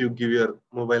 Once you give your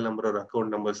mobile number or account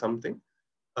number, something,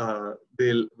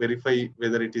 they'll verify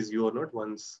whether it is you or not.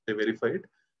 Once they verify it,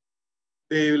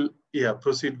 they will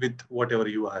proceed with whatever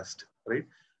you asked, right?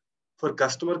 For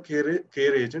customer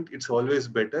care agent, it's always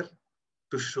better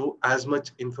to show as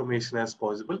much information as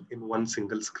possible in one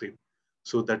single screen.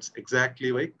 So that's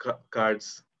exactly why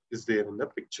cards is there in the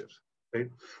picture, right?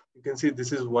 You can see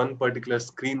this is one particular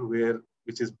screen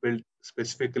which is built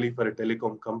specifically for a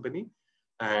telecom company,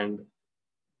 and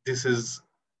this is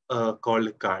called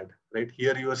a card, right?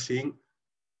 Here you are seeing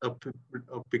a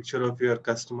picture of your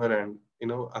customer and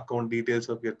account details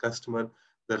of your customer,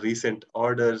 the recent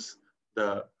orders,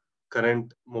 the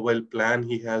current mobile plan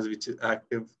he has which is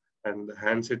active, and the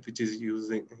handset which he is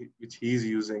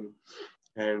using,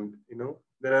 and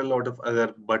there are a lot of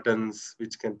other buttons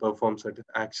which can perform certain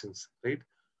actions, right?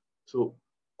 So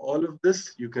all of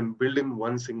this you can build in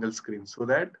one single screen, so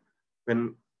that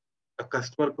when a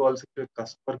customer calls into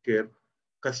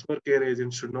customer care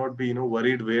agent should not be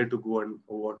worried where to go and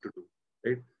what to do,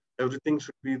 right? Everything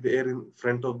should be there in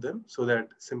front of them, so that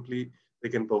simply they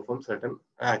can perform certain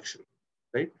action,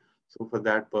 right? So for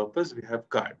that purpose we have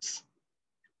cards,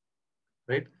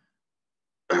 right?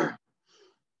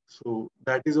 So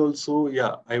that is also,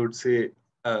 yeah, I would say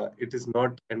it is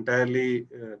not entirely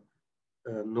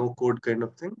no code kind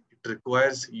of thing. It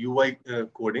requires UI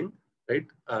coding, right?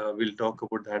 We'll talk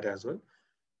about that as well.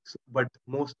 So, but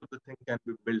most of the thing can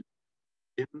be built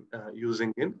in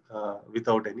using in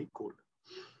without any code,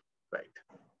 right?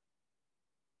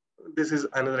 This is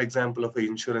another example of an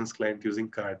insurance client using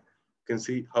card. You can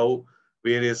see how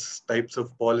various types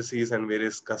of policies and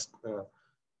various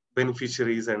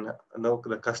beneficiaries and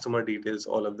the customer details,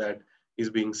 all of that is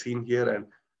being seen here, and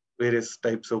various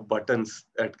types of buttons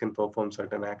that can perform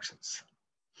certain actions,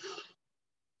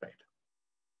 right?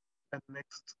 And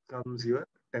next comes your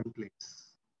templates,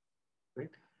 right?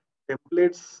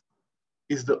 Templates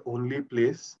is the only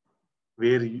place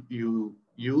where you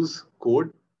use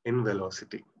code in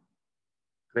Vlocity,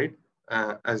 right?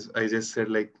 As I just said,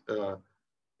 like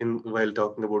in while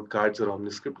talking about cards or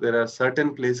OmniScript, there are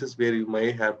certain places where you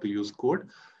may have to use code,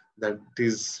 that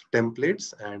is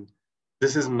templates, and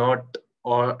this is not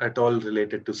at all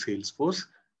related to Salesforce.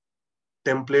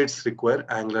 Templates require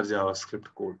Angular JavaScript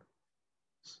code,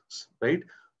 right?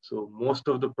 So most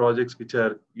of the projects which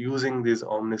are using these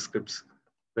OmniScripts,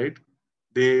 right,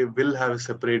 they will have a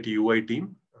separate UI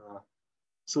team.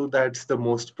 So that's the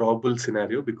most probable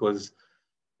scenario, because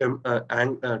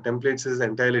templates is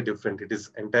entirely different. It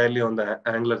is entirely on the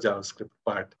Angular JavaScript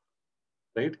part,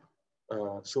 right?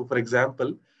 So for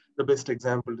example, the best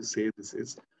example to say this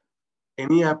is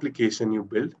any application you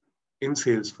build in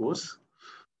Salesforce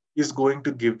is going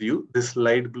to give you this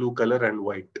light blue color and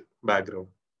white background,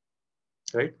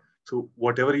 right? So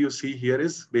whatever you see here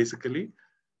is basically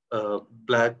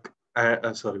white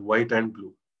and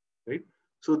blue, right?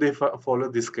 So they follow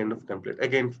this kind of template.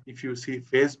 Again, if you see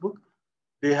Facebook,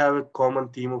 they have a common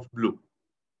theme of blue,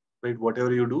 right?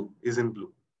 Whatever you do is in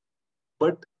blue.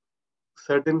 But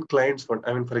certain clients want,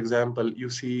 I mean, for example, you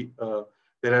see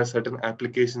there are certain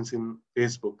applications in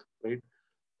Facebook, right?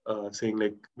 Saying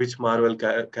like which Marvel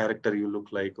character you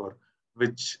look like, or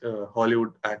which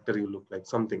Hollywood actor you look like,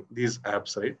 something, these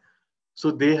apps, right?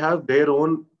 So they have their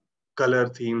own color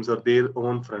themes or their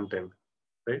own front end,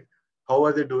 right? How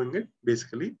are they doing it?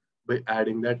 Basically by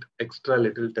adding that extra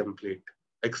little template,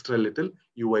 extra little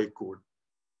UI code,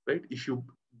 right? If you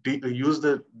use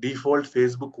the default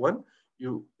Facebook one,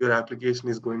 your application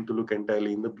is going to look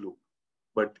entirely in the blue.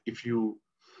 But if you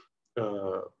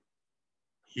uh,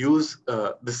 use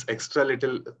this extra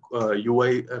little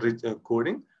UI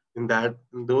coding, in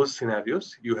those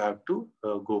scenarios, you have to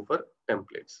go for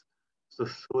templates. So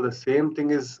the same thing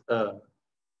is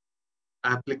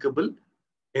applicable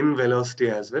in Velocity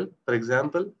as well. For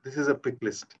example, this is a pick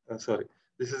list. Sorry,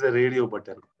 this is a radio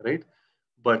button, right?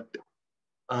 But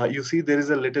you see there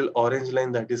is a little orange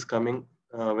line that is coming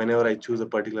whenever I choose a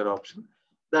particular option.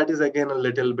 That is again a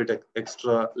little bit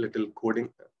extra little coding,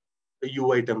 a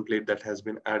UI template that has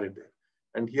been added there.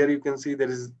 And here you can see there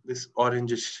is this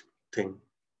orangish thing.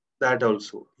 That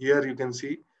also. Here you can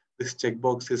see this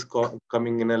checkbox is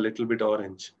coming in a little bit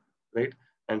orange, right?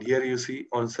 And here you see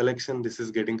on selection, this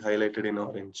is getting highlighted in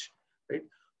orange, right?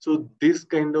 So this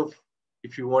kind of,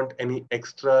 if you want any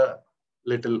extra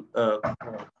little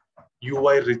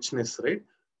UI richness, right?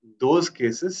 Those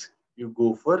cases, you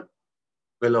go for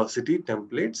velocity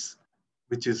templates,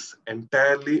 which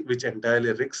entirely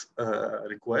requires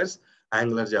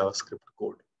Angular JavaScript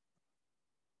code,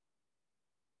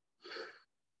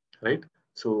 right?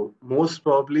 So most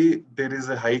probably there is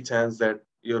a high chance that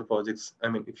your projects, I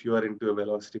mean, if you are into a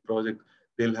velocity project,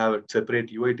 they'll have a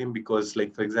separate UI team because,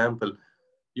 like for example,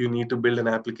 you need to build an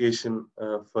application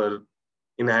for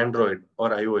in Android or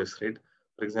iOS, right?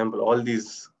 For example, all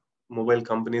these mobile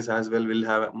companies as well will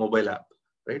have a mobile app,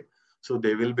 right? So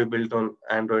they will be built on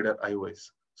Android or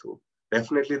iOS. So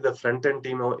definitely the front end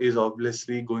team is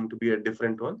obviously going to be a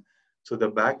different one. So the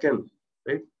back end,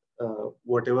 right?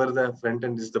 Whatever the front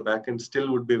end is, the back end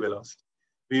still would be Velocity.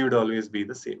 We would always be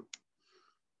the same.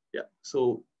 Yeah.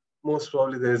 So most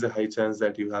probably there is a high chance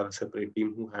that you have a separate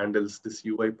team who handles this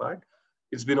UI part.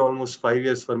 It's been almost 5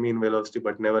 years for me in Velocity,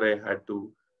 but never I had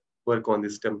to work on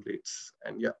these templates.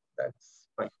 And yeah, that's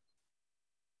fine.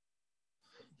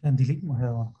 And Dilip, I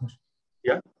have one question.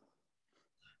 Yeah.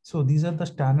 So these are the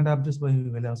standard objects by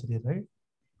Velocity, right?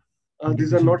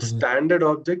 These are Integration not process. standard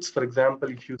objects. For example,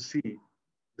 if you see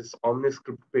this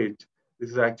OmniScript page, this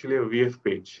is actually a VF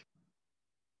page,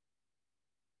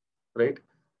 right?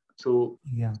 So,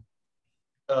 Yeah.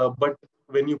 but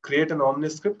when you create an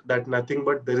OmniScript, that nothing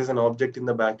but there is an object in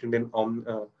the backend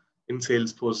in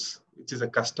Salesforce, which is a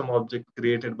custom object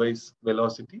created by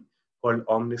Velocity called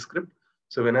OmniScript.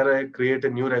 So whenever I create a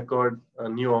new record, a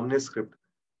new OmniScript,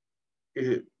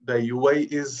 the UI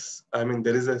is, I mean,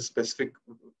 there is a specific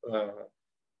uh,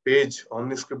 page,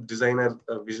 OmniScript Designer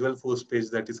Visual Force page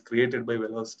that is created by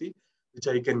Velocity, which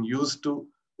I can use to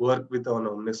work with on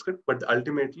OmniScript. But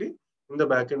ultimately, in the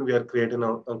backend, we are creating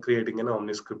an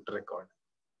OmniScript record.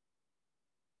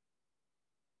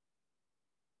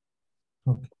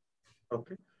 Okay.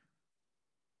 Okay.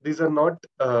 These are not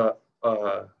uh,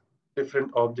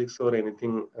 different objects or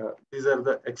anything. These are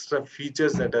the extra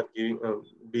features that are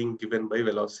being given by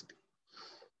Velocity.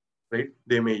 Right?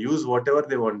 They may use whatever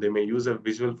they want. They may use a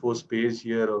visual force page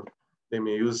here, or they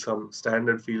may use some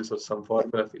standard fields or some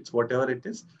formula fields, whatever it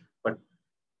is. But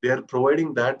they are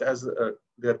providing that as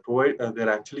they're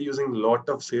actually using a lot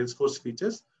of Salesforce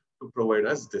features to provide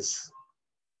us this.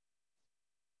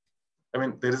 I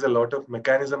mean, there is a lot of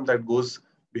mechanism that goes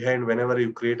behind whenever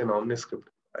you create an OmniScript,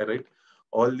 right?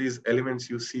 All these elements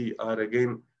you see are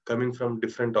again coming from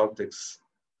different objects,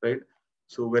 right?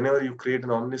 So whenever you create an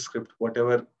OmniScript,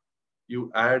 whatever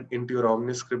you add into your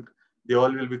OmniScript, they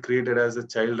all will be created as a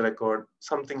child record,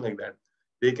 something like that.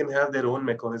 They can have their own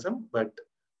mechanism, but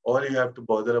all you have to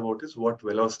bother about is what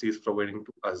Velocity is providing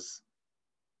to us,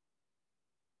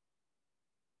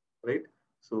 right?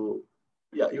 So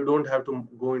yeah, you don't have to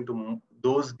go into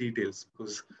those details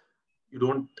because you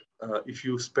don't. If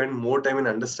you spend more time in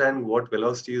understanding what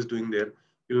Velocity is doing there,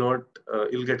 you'll not.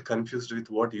 You'll get confused with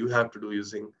what you have to do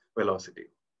using Velocity,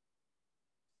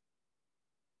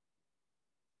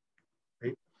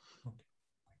 right? Okay.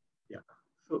 Yeah.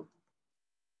 So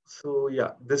So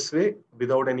yeah, this way,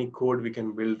 without any code, we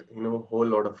can build, a whole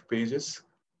lot of pages.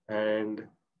 And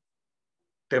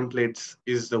templates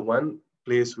is the one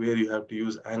place where you have to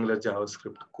use Angular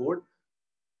JavaScript code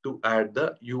to add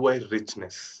the UI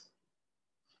richness,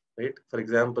 right? For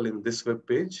example, in this web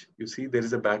page, you see there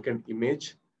is a backend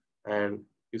image and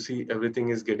you see everything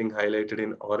is getting highlighted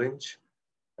in orange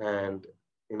and,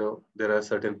 there are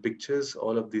certain pictures,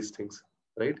 all of these things,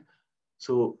 right?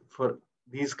 So for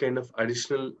these kind of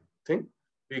additional thing,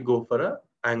 we go for a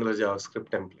Angular JavaScript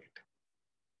template.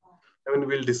 I mean,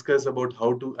 we'll discuss about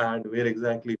how to add, where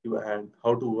exactly to add,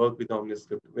 how to work with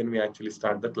OmniScript when we actually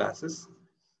start the classes,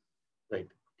 right?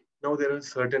 Now there are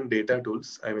certain data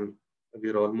tools. I mean,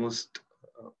 we're almost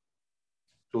uh,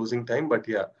 closing time, but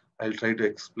yeah, I'll try to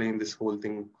explain this whole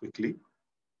thing quickly.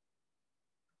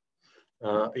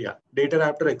 Yeah, data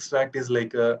after extract is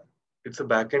like it's a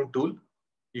backend tool.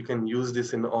 You can use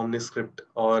this in Omniscript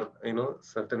or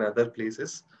certain other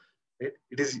places. Right?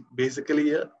 It is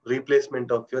basically a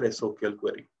replacement of your SOQL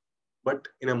query, but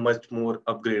in a much more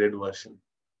upgraded version.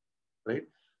 Right?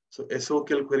 So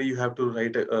SOQL query, you have to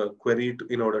write a query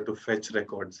in order to fetch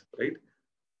records. Right?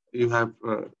 You have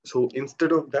so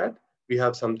instead of that, we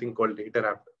have something called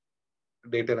data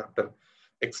after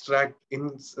extract in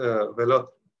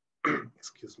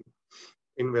excuse me,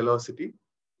 in Vlocity,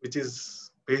 which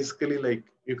is basically like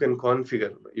you can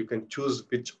configure, you can choose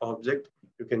which object,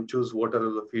 you can choose what are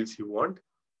the fields you want,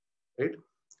 right?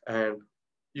 And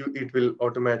it will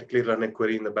automatically run a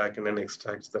query in the backend and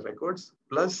extracts the records.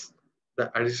 Plus,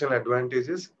 the additional advantage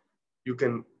is you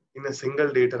can, in a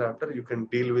single data after, you can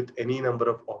deal with any number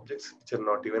of objects which are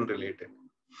not even related.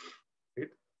 Right?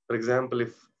 For example,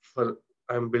 if for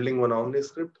I'm building one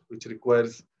OmniScript which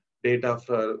requires data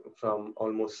from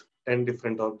almost 10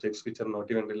 different objects which are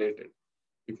not even related,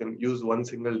 you can use one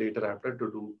single data wrapper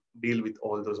to deal with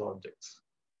all those objects,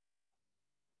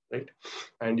 right?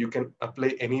 And you can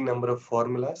apply any number of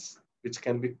formulas which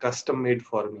can be custom made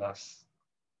formulas,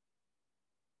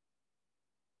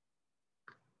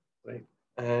 right?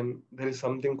 And there is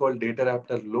something called data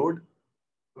wrapper load,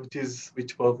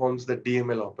 which performs the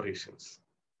DML operations,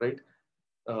 right?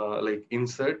 Like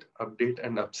insert, update,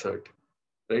 and upsert,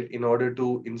 right? In order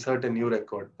to insert a new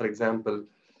record. For example,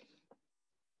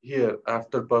 here,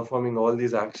 after performing all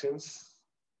these actions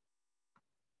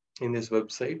in this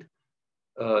website,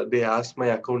 they ask my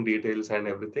account details and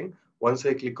everything. Once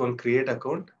I click on create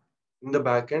account, in the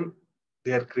backend,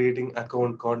 they are creating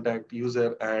account, contact,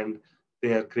 user, and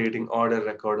they are creating order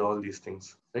record, all these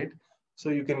things, right? So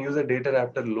you can use a data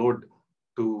after load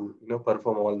to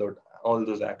perform all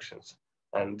those actions.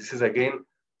 And this is again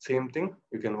same thing.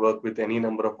 You can work with any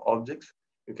number of objects.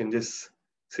 You can just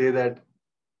say that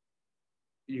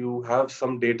you have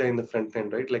some data in the front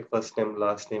end, right? Like first name,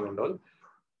 last name, and all.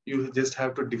 You just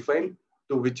have to define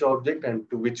to which object and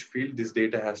to which field this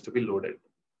data has to be loaded,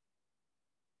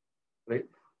 right?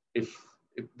 If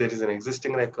there is an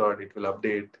existing record, it will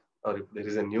update, or if there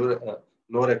is a new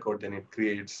no record, then it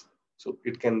creates. So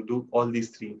it can do all these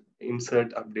three: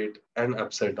 insert, update, and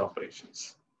upsert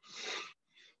operations.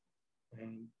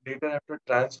 And data after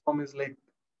transform is like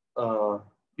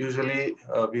usually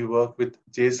we work with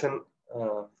JSON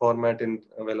format in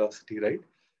Vlocity, right?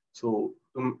 So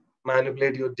to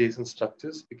manipulate your JSON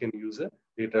structures, we can use a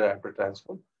data after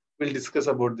transform. We'll discuss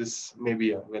about this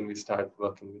maybe when we start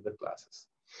working with the classes.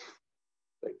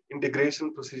 Like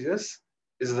integration procedures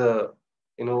is the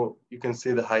you can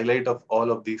say the highlight of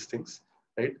all of these things,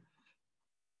 right?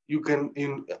 You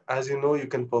can as you know, you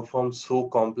can perform so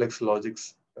complex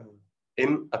logics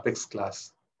in Apex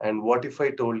class. And what if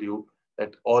I told you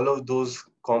that all of those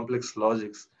complex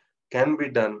logics can be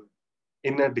done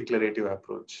in a declarative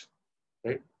approach,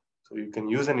 right? So you can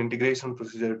use an integration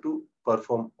procedure to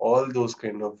perform all those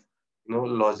kind of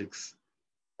logics,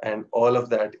 and all of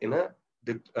that in a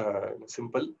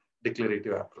simple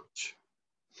declarative approach,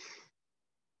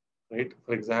 right?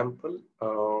 For example,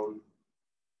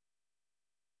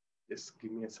 just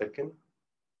give me a second.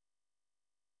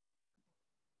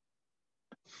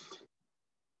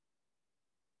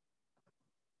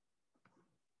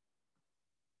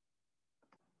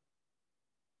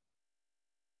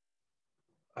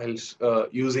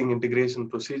 Using integration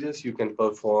procedures, you can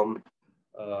perform,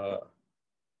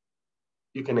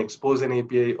 you can expose an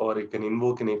API, or you can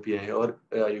invoke an API, or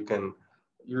you can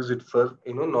use it for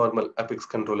normal Apex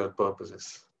controller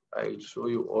purposes. I'll show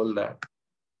you all that.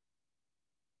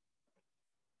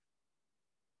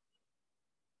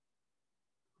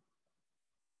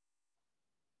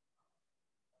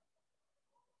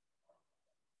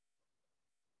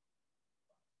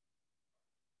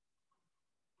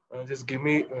 Just give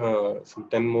me some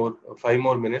 5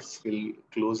 more minutes. We'll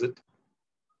close it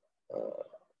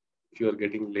if you are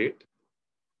getting late.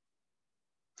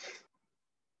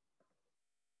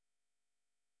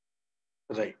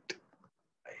 Right.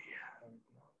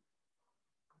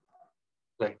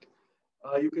 Right.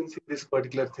 You can see this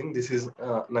particular thing. This is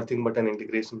nothing but an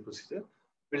integration procedure.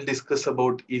 We'll discuss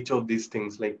about each of these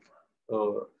things, like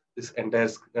this entire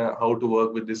how to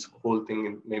work with this whole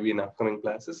thing maybe in upcoming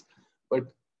classes. But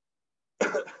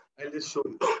I'll just show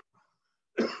you.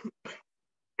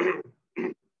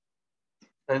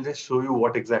 I'll just show you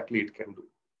what exactly it can do.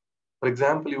 For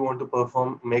example, you want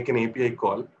to make an API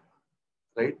call,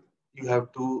 right? You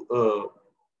have to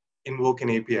invoke an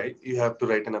API, you have to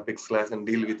write an Apex class and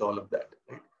deal with all of that.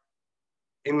 Right?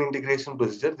 In integration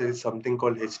procedure, there is something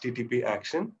called HTTP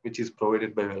action, which is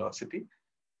provided by Vlocity.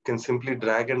 You can simply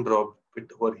drag and drop it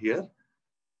over here,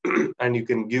 and you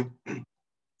can give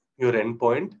your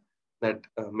endpoint that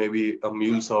maybe a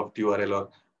MuleSoft URL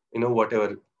or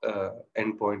whatever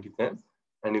endpoint you can,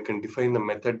 and you can define the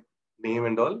method name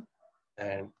and all,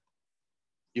 and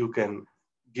you can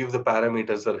give the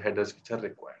parameters or headers which are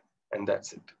required, and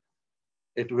that's it.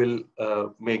 It will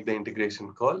make the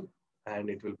integration call, and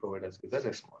it will provide us with a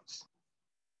response.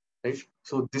 Right?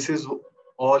 So this is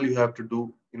all you have to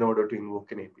do in order to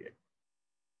invoke an API.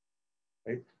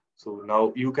 Right? So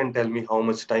now you can tell me how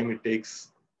much time it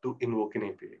takes to invoke an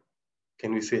API.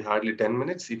 Can we say hardly 10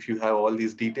 minutes if you have all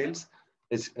these details,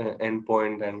 it's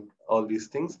endpoint and all these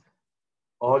things?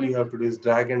 All you have to do is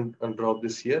drag and drop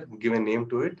this here, give a name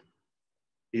to it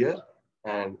here,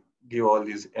 and give all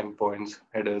these endpoints,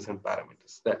 headers, and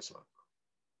parameters. That's all.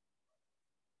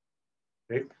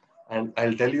 Right? And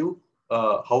I'll tell you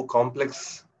how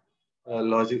complex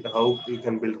logic, how you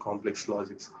can build complex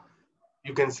logics.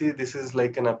 You can see this is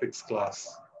like an Apex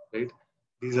class, right?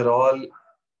 These are all,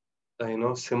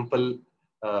 simple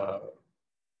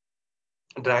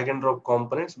drag and drop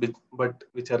components, but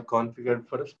which are configured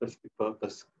for a specific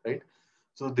purpose, right?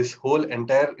 So this whole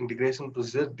entire integration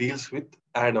procedure deals with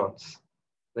add-ons,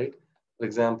 right? For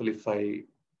example, if I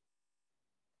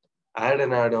add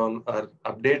an add-on or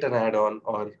update an add-on,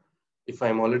 or if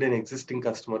I'm already an existing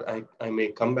customer, I may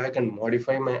come back and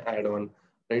modify my add-on,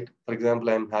 right? For example,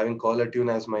 I'm having caller tune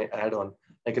as my add-on.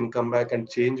 I can come back and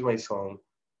change my song,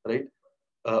 right?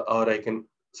 Or I can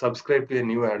subscribe to a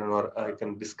new add-on, or I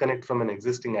can disconnect from an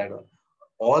existing add-on.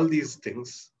 All these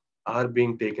things are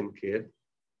being taken care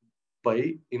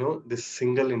by this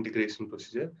single integration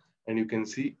procedure, and you can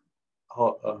see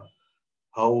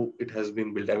how it has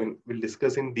been built. I mean, we'll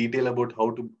discuss in detail about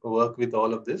how to work with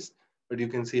all of this, but you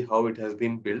can see how it has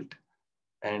been built,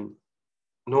 and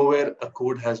nowhere a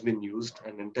code has been used,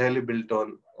 and entirely built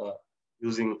on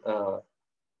using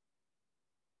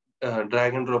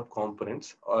drag and drop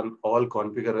components on all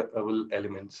configurable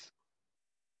elements,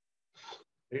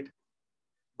 right?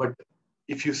 But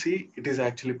if you see, it is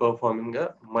actually performing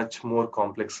a much more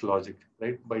complex logic,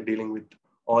 right? By dealing with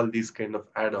all these kind of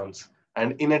add-ons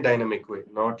and in a dynamic way,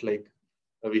 not like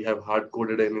we have hard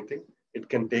coded anything. It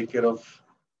can take care of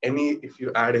if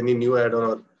you add any new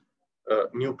add-on or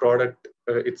new product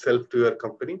itself to your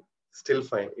company, still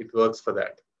fine. It works for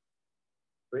that,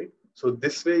 right? So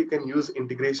this way you can use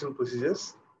integration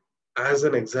procedures as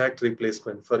an exact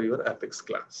replacement for your Apex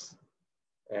class.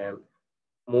 And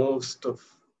most of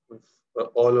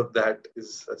all of that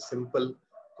is a simple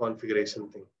configuration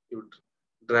thing. You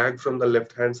drag from the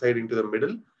left hand side into the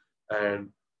middle, and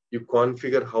you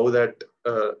configure how that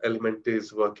element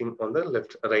is working on the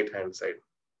right hand side.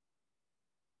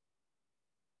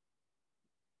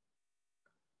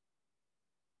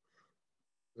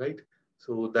 Right?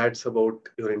 So that's about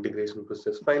your integration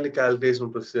process. Finally,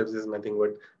 calculation procedures is nothing but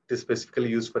it is specifically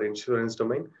used for insurance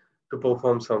domain to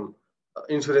perform some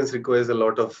insurance requires a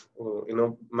lot of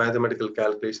mathematical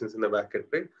calculations in the backend,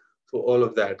 right? So all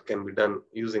of that can be done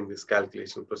using these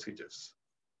calculation procedures.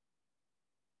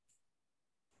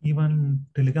 Even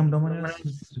telecom domain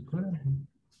is required.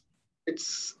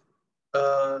 It's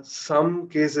some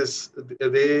cases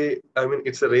I mean,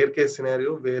 it's a rare case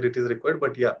scenario where it is required,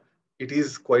 but yeah, it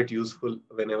is quite useful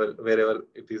wherever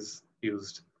it is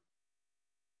used.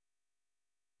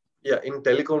 Yeah, in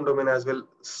telecom domain as well,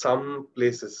 some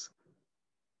places,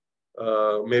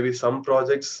 maybe some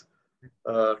projects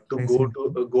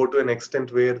to go to an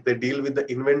extent where they deal with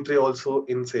the inventory also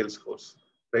in Salesforce,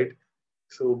 right?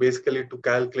 So basically, to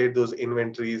calculate those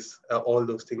inventories, all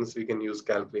those things, we can use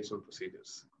calculation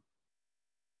procedures.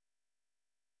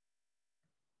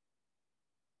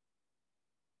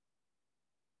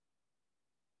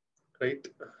 Right?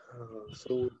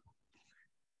 So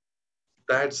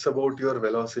that's about your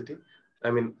velocity. I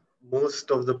mean,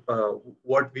 most of the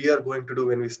what we are going to do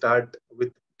when we start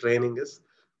with training is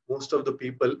most of the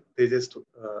people they just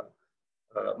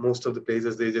most of the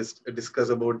places they just discuss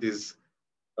about these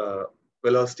uh,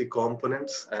 velocity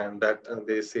components, and that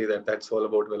they say that that's all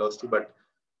about velocity. But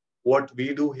what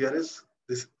we do here is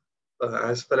this.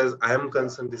 As far as I am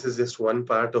concerned, this is just one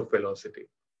part of velocity,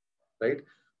 right?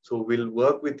 So we'll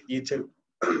work with each and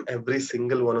every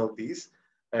single one of these,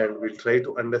 and we'll try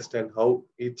to understand how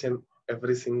each and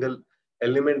every single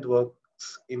element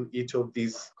works in each of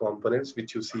these components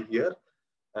which you see here,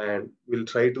 and we'll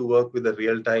try to work with a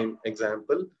real-time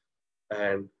example,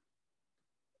 and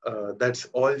that's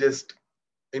all just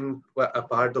in a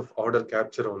part of order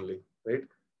capture only, right?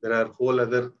 There are whole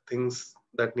other things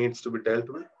that needs to be dealt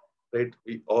with, right?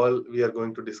 We are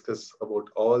going to discuss about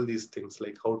all these things,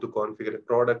 like how to configure a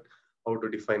product, how to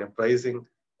define a pricing,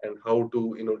 and how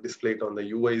to display it on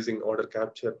the UI using order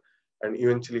capture, and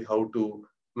eventually how to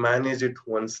manage it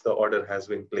once the order has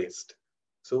been placed.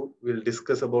 So we'll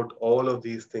discuss about all of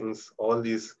these things, all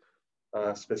these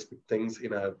specific things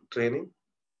in our training,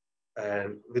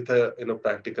 and with a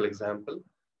practical example.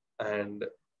 And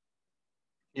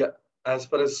yeah, as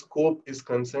far as scope is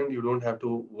concerned, you don't have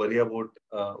to worry about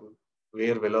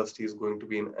where velocity is going to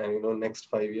be in next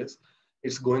 5 years.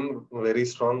 It's going very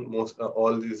strong. Most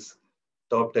all these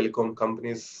top telecom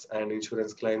companies and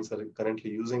insurance clients are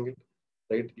currently using it,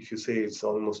 right? If you say it's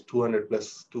almost 200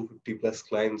 plus, 250 plus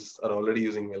clients are already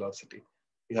using velocity.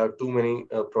 You have too many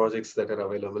projects that are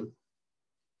available.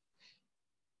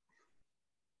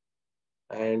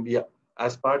 And yeah,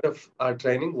 as part of our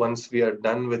training, once we are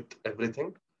done with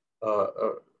everything, uh,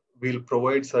 uh, we'll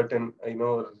provide certain,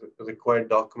 required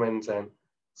documents and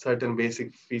certain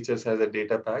basic features as a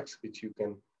data packs, which you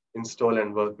can install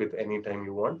and work with anytime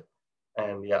you want.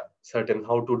 And yeah, certain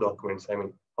how-to documents. I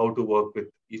mean, how to work with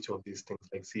each of these things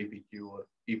like CPQ or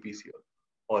EPC or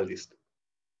all these things.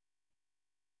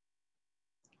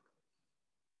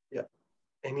 Yeah.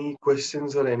 Any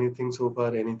questions or anything so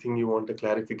far? Anything you want a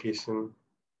clarification?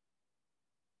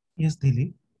 Yes,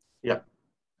 Dilip. Yeah.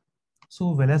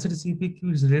 So Velocity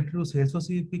CPQ is related to Salesforce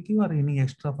CPQ or any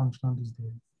extra functionalities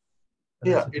there?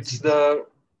 Yeah, Velocity it's CPQ. the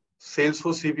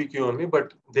Salesforce CPQ only,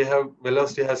 but they have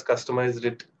Velocity has customized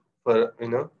it for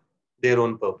their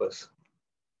own purpose.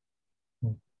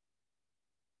 Hmm.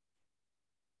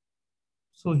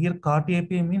 So here cart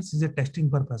API means is a testing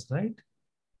purpose, right?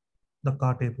 The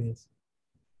cart APIs.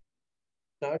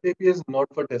 That API is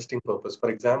not for testing purpose. For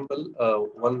example,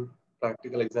 one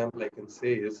practical example I can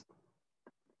say is,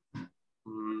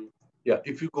 yeah,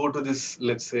 if you go to this,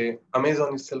 let's say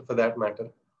Amazon itself for that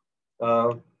matter,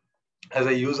 uh, as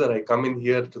a user, I come in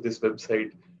here to this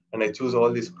website and I choose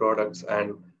all these products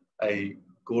and I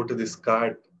go to this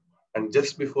cart, and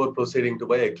just before proceeding to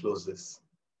buy, I close this,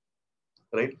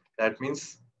 right? That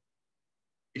means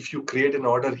if you create an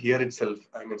order here itself,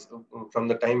 I mean, so from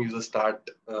the time users start,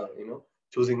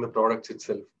 choosing the products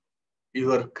itself,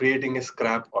 you are creating a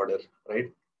scrap order,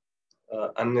 right?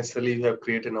 Unnecessarily, you have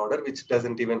created an order which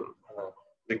doesn't even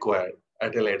require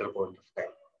at a later point of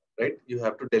time, right? You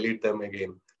have to delete them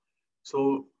again.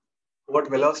 So what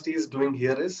Velocity is doing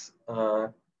here is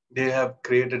they have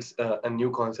created a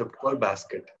new concept called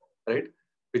basket, right?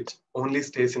 Which only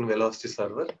stays in Velocity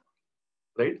server,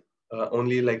 right?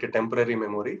 Only like a temporary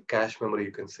memory, cache memory,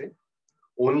 you can say.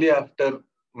 Only after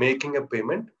making a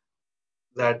payment,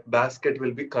 that basket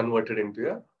will be converted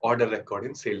into a order record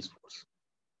in Salesforce.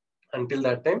 Until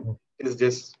that time, it is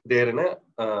just there in a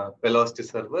Velocity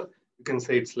server. You can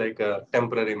say it's like a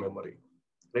temporary memory,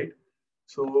 right?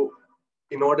 So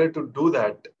in order to do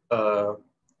that,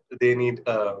 they need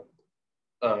in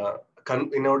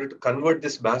order to convert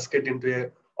this basket into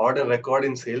a order record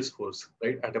in Salesforce,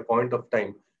 right? At a point of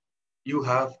time, you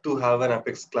have to have an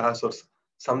Apex class or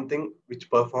something which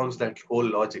performs that whole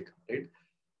logic, right?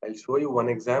 I'll show you one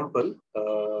example.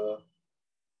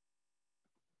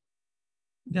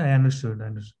 Yeah, I understood. I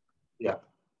understood. Yeah,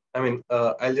 I mean,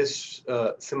 I'll just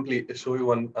simply show you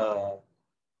one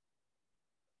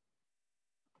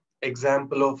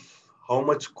example of how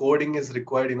much coding is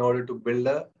required in order to build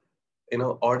a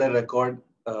order record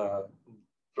uh,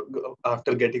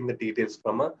 after getting the details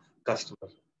from a customer,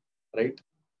 right?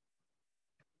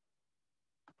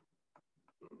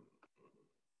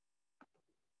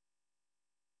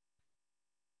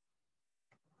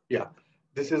 Yeah,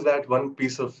 this is that one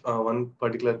piece of one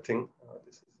particular thing.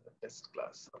 This is a test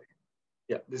class. Sorry.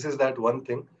 Yeah, this is that one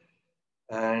thing,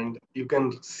 and you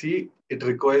can see it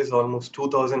requires almost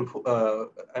 2,000. I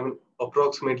mean,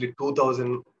 approximately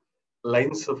 2,000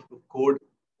 lines of code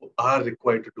are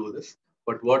required to do this.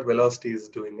 But what Velocity is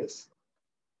doing is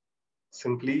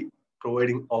simply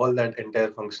providing all that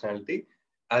entire functionality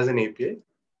as an API.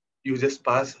 You just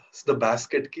pass the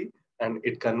basket key and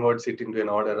it converts it into an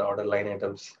order line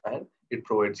items, and it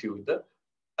provides you with the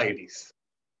IDs.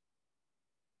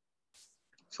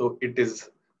 So it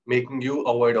is making you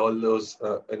avoid all those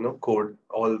code,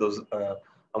 all those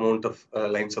amount of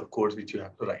lines of codes which you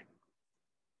have to write.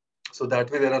 So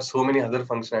that way there are so many other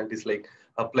functionalities like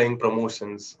applying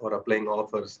promotions or applying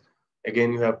offers.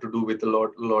 Again, you have to do with a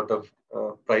lot of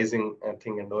pricing and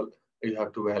thing and all. You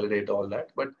have to validate all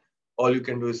that, but all you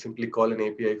can do is simply call an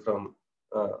API from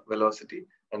Velocity,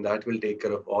 and that will take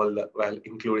care of all the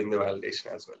including the validation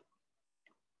as well.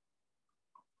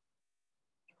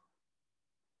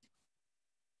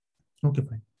 Okay,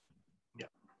 fine.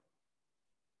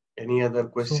 Any other So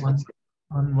questions?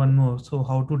 one more. So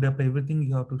how to deploy everything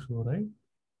you have to show, right?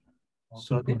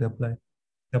 So to Sorry,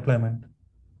 deployment.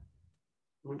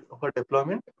 for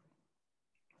deployment?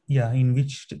 Yeah, in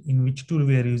which tool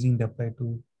we are using deploy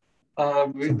to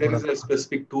some There is product. a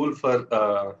specific tool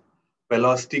for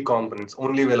velocity components,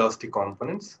 only velocity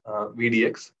components,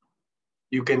 VDX.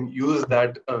 You can use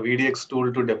that VDX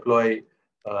tool to deploy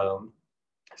um,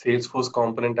 Salesforce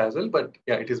component as well, but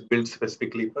yeah, it is built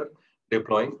specifically for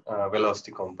deploying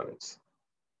velocity components.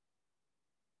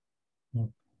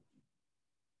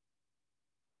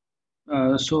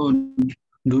 So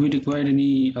do we require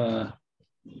any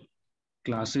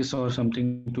classes or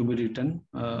something to be written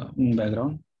in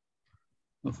background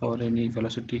for any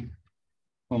velocity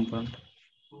component?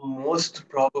 Most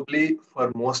probably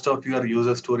for most of your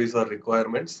user stories or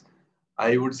requirements,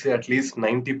 I would say at least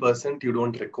 90% you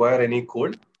don't require any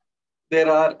code. There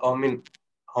are, I mean,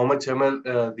 how much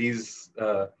ML these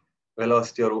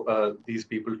velocity or these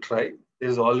people try,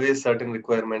 there's always certain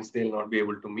requirements they'll not be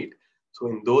able to meet. So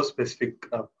in those specific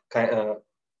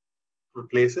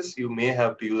places, you may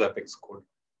have to use Apex code.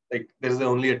 Like there's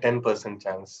only a 10%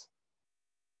 chance.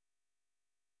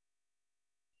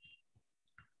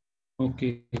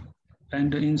 Okay.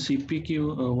 And in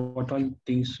CPQ, what all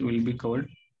things will be covered?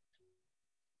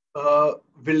 Uh,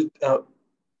 will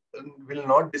We'll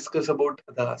not discuss about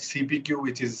the CPQ,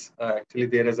 which is actually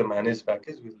there as a managed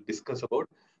package. We'll discuss about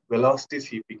velocity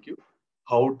CPQ,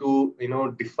 how to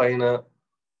define a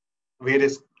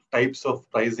various types of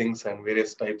pricings and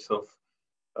various types of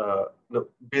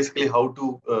basically how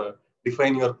to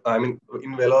define your. I mean,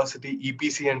 in velocity,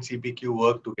 EPC and CPQ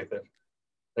work together,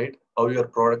 right? How your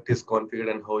product is configured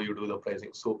and how you do the pricing.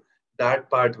 So that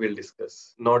part we'll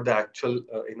discuss, not the actual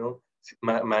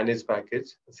managed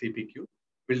package CPQ.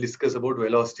 We'll discuss about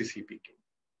velocity CPQ.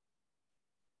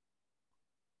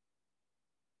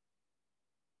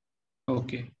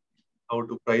 Okay. How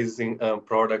to pricing a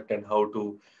product and how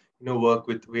to work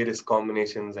with various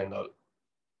combinations and all.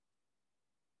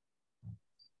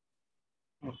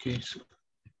 Okay. So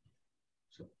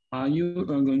are you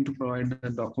going to provide the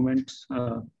documents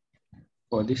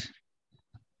for this?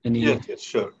 Any Yes,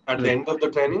 sure. At the like end of the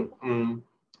training,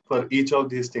 for each of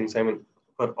these things, I mean,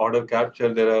 for order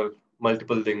capture, there are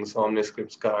multiple things,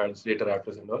 omniscripts, cards, data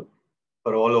wrappers, and all.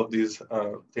 For all of these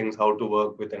things, how to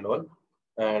work with and all.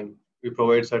 And we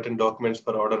provide certain documents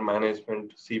for order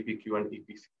management, CPQ, and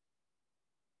EPC.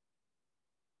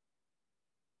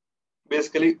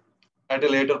 Basically, at a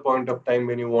later point of time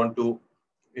when you want to,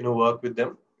 work with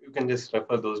them, you can just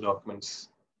refer those documents.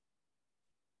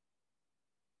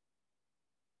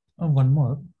 One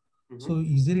more. Mm-hmm. So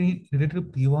is there any related to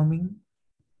pre-warming?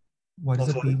 What is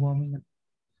the Sorry. pre-warming?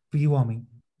 Pre-warming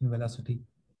in velocity.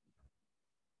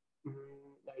 I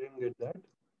didn't get that.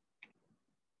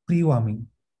 Pre-warming.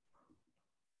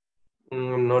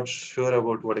 I'm not sure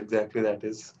about what exactly that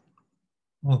is.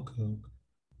 Okay.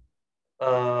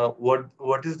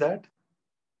 What is that?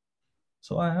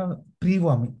 So I have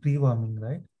pre-warming,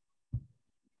 right?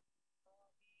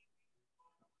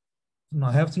 No,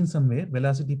 I have seen somewhere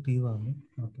velocity pre-warming.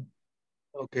 Okay.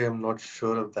 Okay, I'm not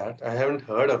sure of that. I haven't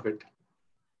heard of it.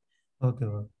 Okay.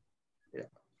 Well, Yeah.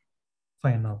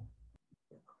 fine now.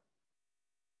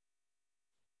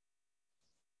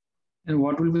 and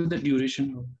what will be the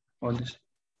duration of all this?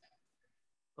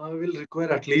 We'll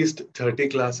require at least 30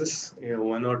 classes,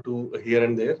 one or two here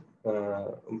and there,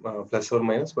 plus or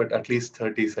minus, but at least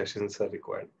 30 sessions are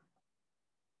required.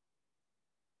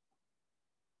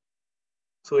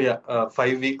 So yeah,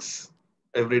 5 weeks,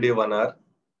 every day 1 hour.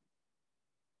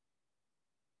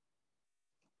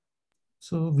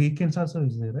 So weekends also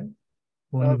is there, right?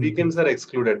 Only Weekends weekends. are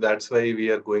excluded. That's why we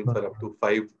are going for up Okay.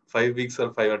 to five weeks or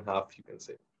 5.5, you can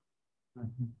say.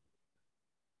 Mhm.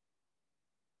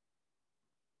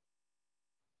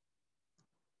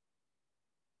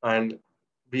 And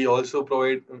we also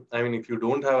provide, I mean, if you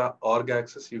don't have org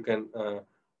access, you can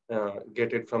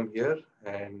get it from here.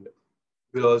 And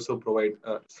we'll also provide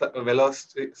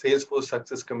Velocity Salesforce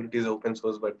Success Community is open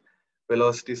source, but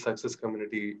Velocity Success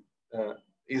Community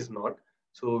is not.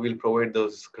 So we'll provide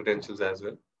those credentials as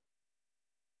well.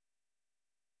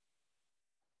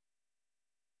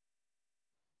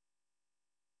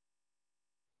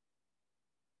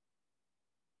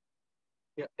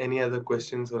 Yeah. Any other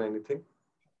questions or anything?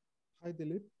 Hi,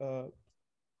 Dilip.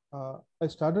 I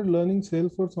started learning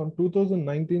Salesforce on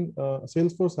 2019,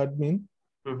 Salesforce admin.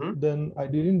 Mm-hmm. Then I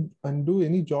didn't undo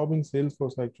any job in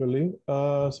Salesforce actually.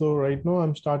 So right now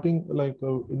I'm starting like,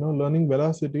 learning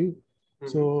Velocity. Mm-hmm.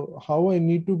 So how I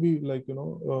need to be like,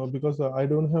 because I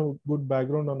don't have good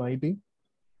background on IT.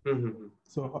 Mm-hmm.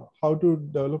 So how to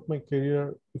develop my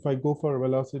career if I go for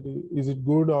Vlocity? Is it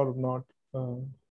good or not?